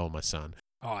Biznack as well, my son.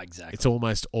 Oh, exactly. It's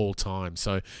almost all time.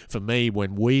 So for me,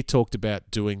 when we talked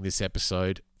about doing this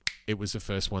episode, it was the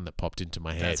first one that popped into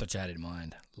my head. That's what you had in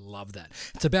mind. Love that.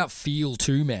 It's about feel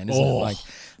too, man, isn't it? Like,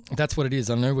 that's what it is.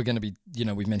 I know we're going to be,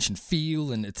 we've mentioned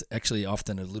feel, and it's actually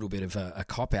often a little bit of a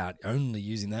cop-out only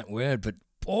using that word, but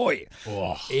boy,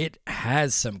 it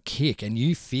has some kick, and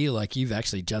you feel like you've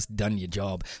actually just done your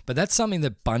job. But that's something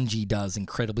that Bungie does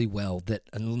incredibly well that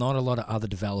not a lot of other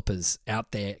developers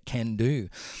out there can do,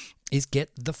 is get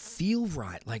the feel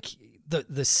right, like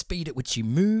the speed at which you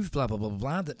move, blah, blah, blah,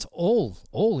 blah. That's all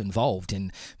involved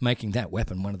in making that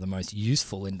weapon one of the most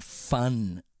useful and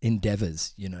fun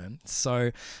endeavors,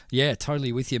 So, yeah,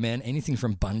 totally with you, man. Anything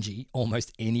from Bungie,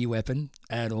 almost any weapon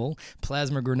at all,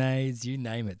 plasma grenades, you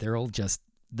name it, they're all just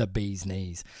the bee's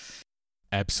knees.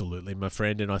 Absolutely, my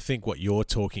friend. And I think what you're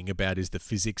talking about is the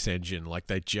physics engine. Like,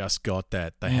 they just got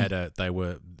that. They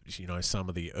were, some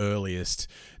of the earliest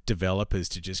developers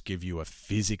to just give you a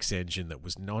physics engine that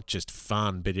was not just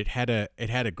fun, but it had a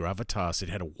gravitas, it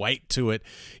had a weight to it,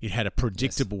 it had a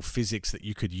predictable physics that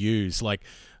you could use. Like,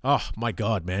 oh my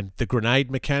God, man, the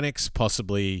grenade mechanics,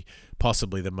 possibly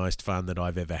the most fun that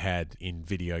I've ever had in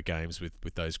video games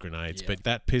with those grenades. But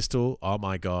that pistol, oh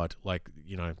my God, like,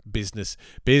 business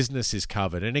is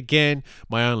covered. And again,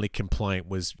 my only complaint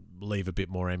was leave a bit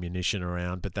more ammunition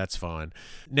around, but that's fine.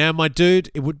 Now, my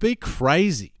dude, it would be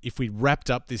crazy if we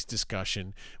wrapped up this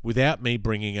discussion without me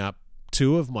bringing up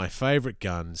two of my favorite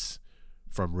guns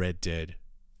from Red Dead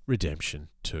Redemption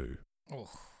 2.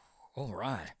 Oh, all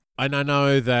right. And I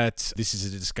know that this is a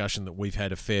discussion that we've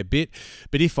had a fair bit,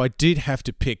 but if I did have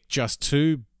to pick just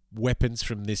two weapons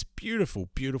from this beautiful,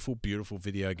 beautiful, beautiful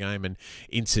video game, and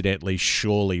incidentally,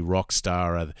 surely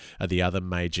Rockstar are the other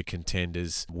major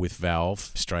contenders with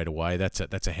Valve straight away. That's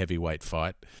a heavyweight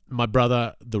fight. My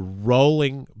brother, the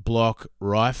rolling block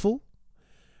rifle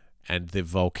and the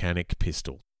volcanic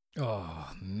pistol.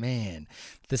 Oh, man.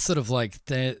 They're sort of like...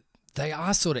 They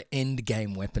are sort of end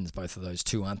game weapons, both of those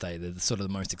two, aren't they? They're sort of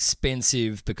the most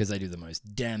expensive because they do the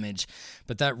most damage.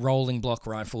 But that rolling block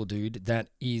rifle, dude, that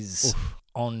is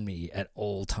on me at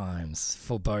all times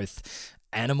for both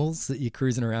animals that you're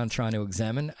cruising around trying to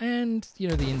examine and,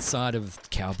 the inside of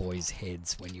cowboys'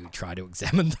 heads when you try to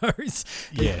examine those.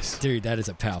 Yes. Dude, that is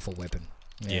a powerful weapon.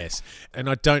 Yeah. Yes. And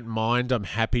I don't mind. I'm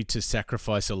happy to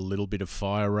sacrifice a little bit of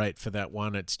fire rate for that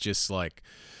one. It's just like...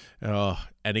 Oh,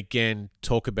 and again,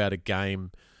 talk about a game,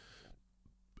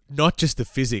 not just the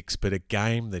physics, but a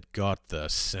game that got the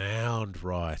sound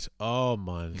right. Oh,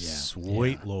 my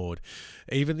sweet Lord.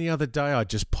 Even the other day, I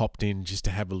just popped in just to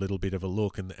have a little bit of a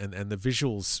look, and the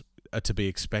visuals are to be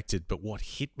expected, but what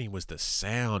hit me was the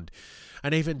sound.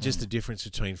 And even just the difference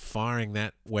between firing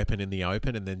that weapon in the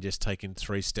open and then just taking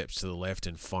 3 steps to the left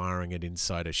and firing it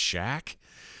inside a shack.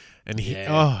 And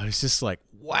it's just like,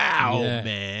 wow,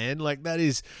 man. Like, that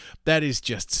is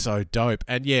just so dope.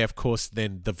 And yeah, of course,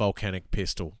 then the volcanic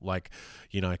pistol, like,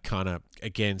 kind of,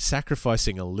 again,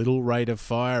 sacrificing a little rate of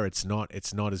fire. It's not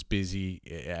as busy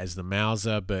as the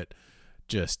Mauser, but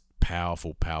just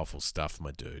powerful, powerful stuff,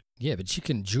 my dude. Yeah, but you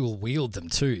can dual wield them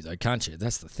too, though, can't you?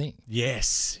 That's the thing.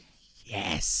 Yes.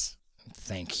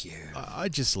 Thank you. I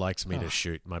just likes me to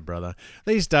shoot, my brother.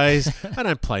 These days, I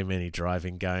don't play many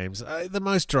driving games. The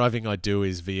most driving I do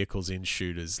is vehicles in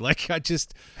shooters. Like,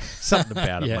 something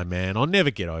about it, my man. I'll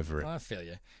never get over it. I feel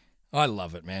you. I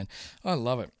love it, man. I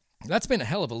love it. That's been a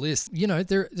hell of a list.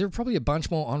 There are probably a bunch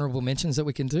more honourable mentions that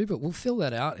we can do, but we'll fill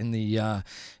that out in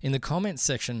the comments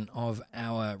section of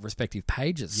our respective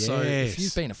pages. Yes. So if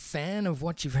you've been a fan of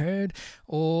what you've heard,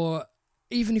 or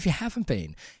even if you haven't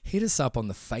been, hit us up on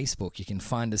the Facebook. You can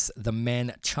find us, The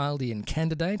Man Childian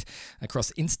Candidate,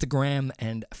 across Instagram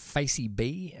and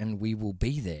FaceyB, and we will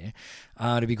be there.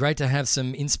 It'd be great to have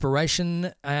some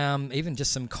inspiration, even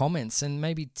just some comments, and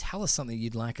maybe tell us something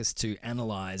you'd like us to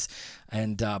analyse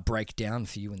and break down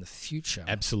for you in the future.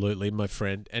 Absolutely, my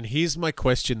friend. And here's my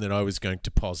question that I was going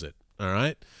to posit, all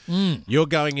right? You're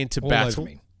going into battle,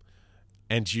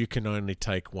 and you can only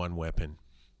take one weapon.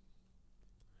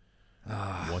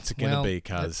 What's it going to be,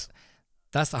 cuz?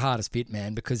 That's the hardest bit,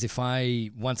 man, because if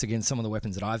once again, some of the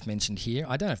weapons that I've mentioned here,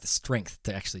 I don't have the strength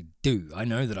to actually do. I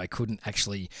know that I couldn't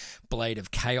actually Blade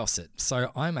of Chaos it.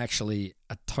 So I'm actually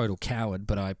a total coward,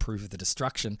 but I approve of the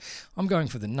destruction. I'm going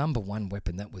for the number one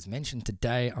weapon that was mentioned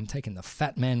today. I'm taking the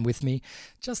Fat Man with me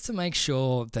just to make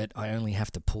sure that I only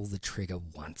have to pull the trigger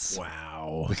once.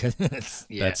 Wow. Because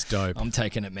that's dope. I'm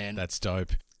taking it, man. That's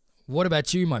dope. What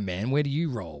about you, my man? Where do you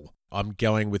roll? I'm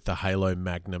going with the Halo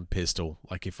Magnum pistol.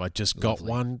 Like, if I just got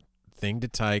one thing to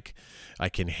take, I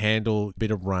can handle a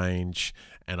bit of range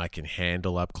and I can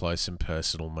handle up close and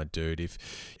personal, my dude.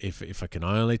 If I can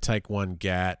only take one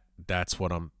gat, that's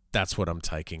what I'm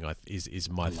taking. Is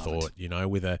my thought,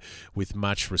 with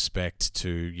much respect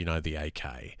to the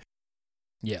AK.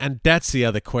 Yeah. And that's the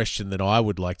other question that I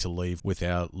would like to leave with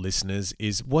our listeners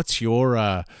is, what's your,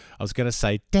 I was going to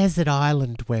say desert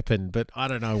island weapon, but I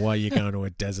don't know why you're going to a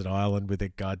desert island with a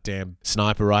goddamn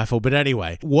sniper rifle. But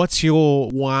anyway, what's your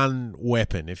one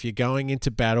weapon? If you're going into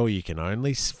battle, you can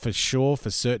only for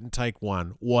certain take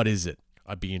one. What is it?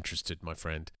 I'd be interested, my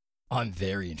friend. I'm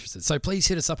very interested. So please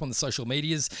hit us up on the social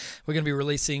medias. We're going to be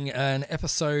releasing an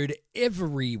episode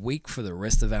every week for the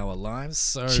rest of our lives.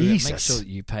 So make sure that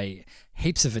you pay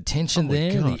heaps of attention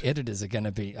there. God. The editors are going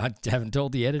to be... I haven't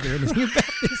told the editor anything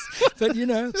about this, but,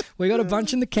 we got a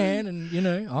bunch in the can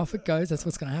and, off it goes. That's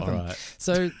what's going to happen. All right.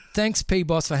 So thanks,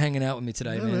 P-Boss, for hanging out with me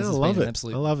today, man. This has been an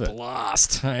absolute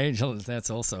blast. Hey, that's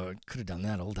also... I could have done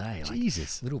that all day.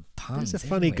 Jesus. Little puns. He's a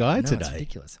funny guy today. It's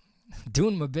ridiculous.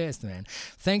 Doing my best, man.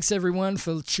 Thanks, everyone,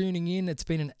 for tuning in. It's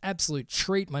been an absolute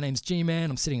treat. My name's G-Man.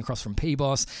 I'm sitting across from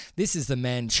P-Boss. This is the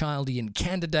Man-Childian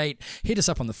Candidate. Hit us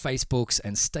up on the Facebooks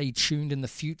and stay tuned in the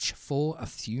future for a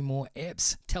few more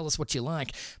eps. Tell us what you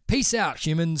like. Peace out,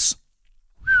 humans.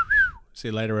 See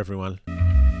you later, everyone.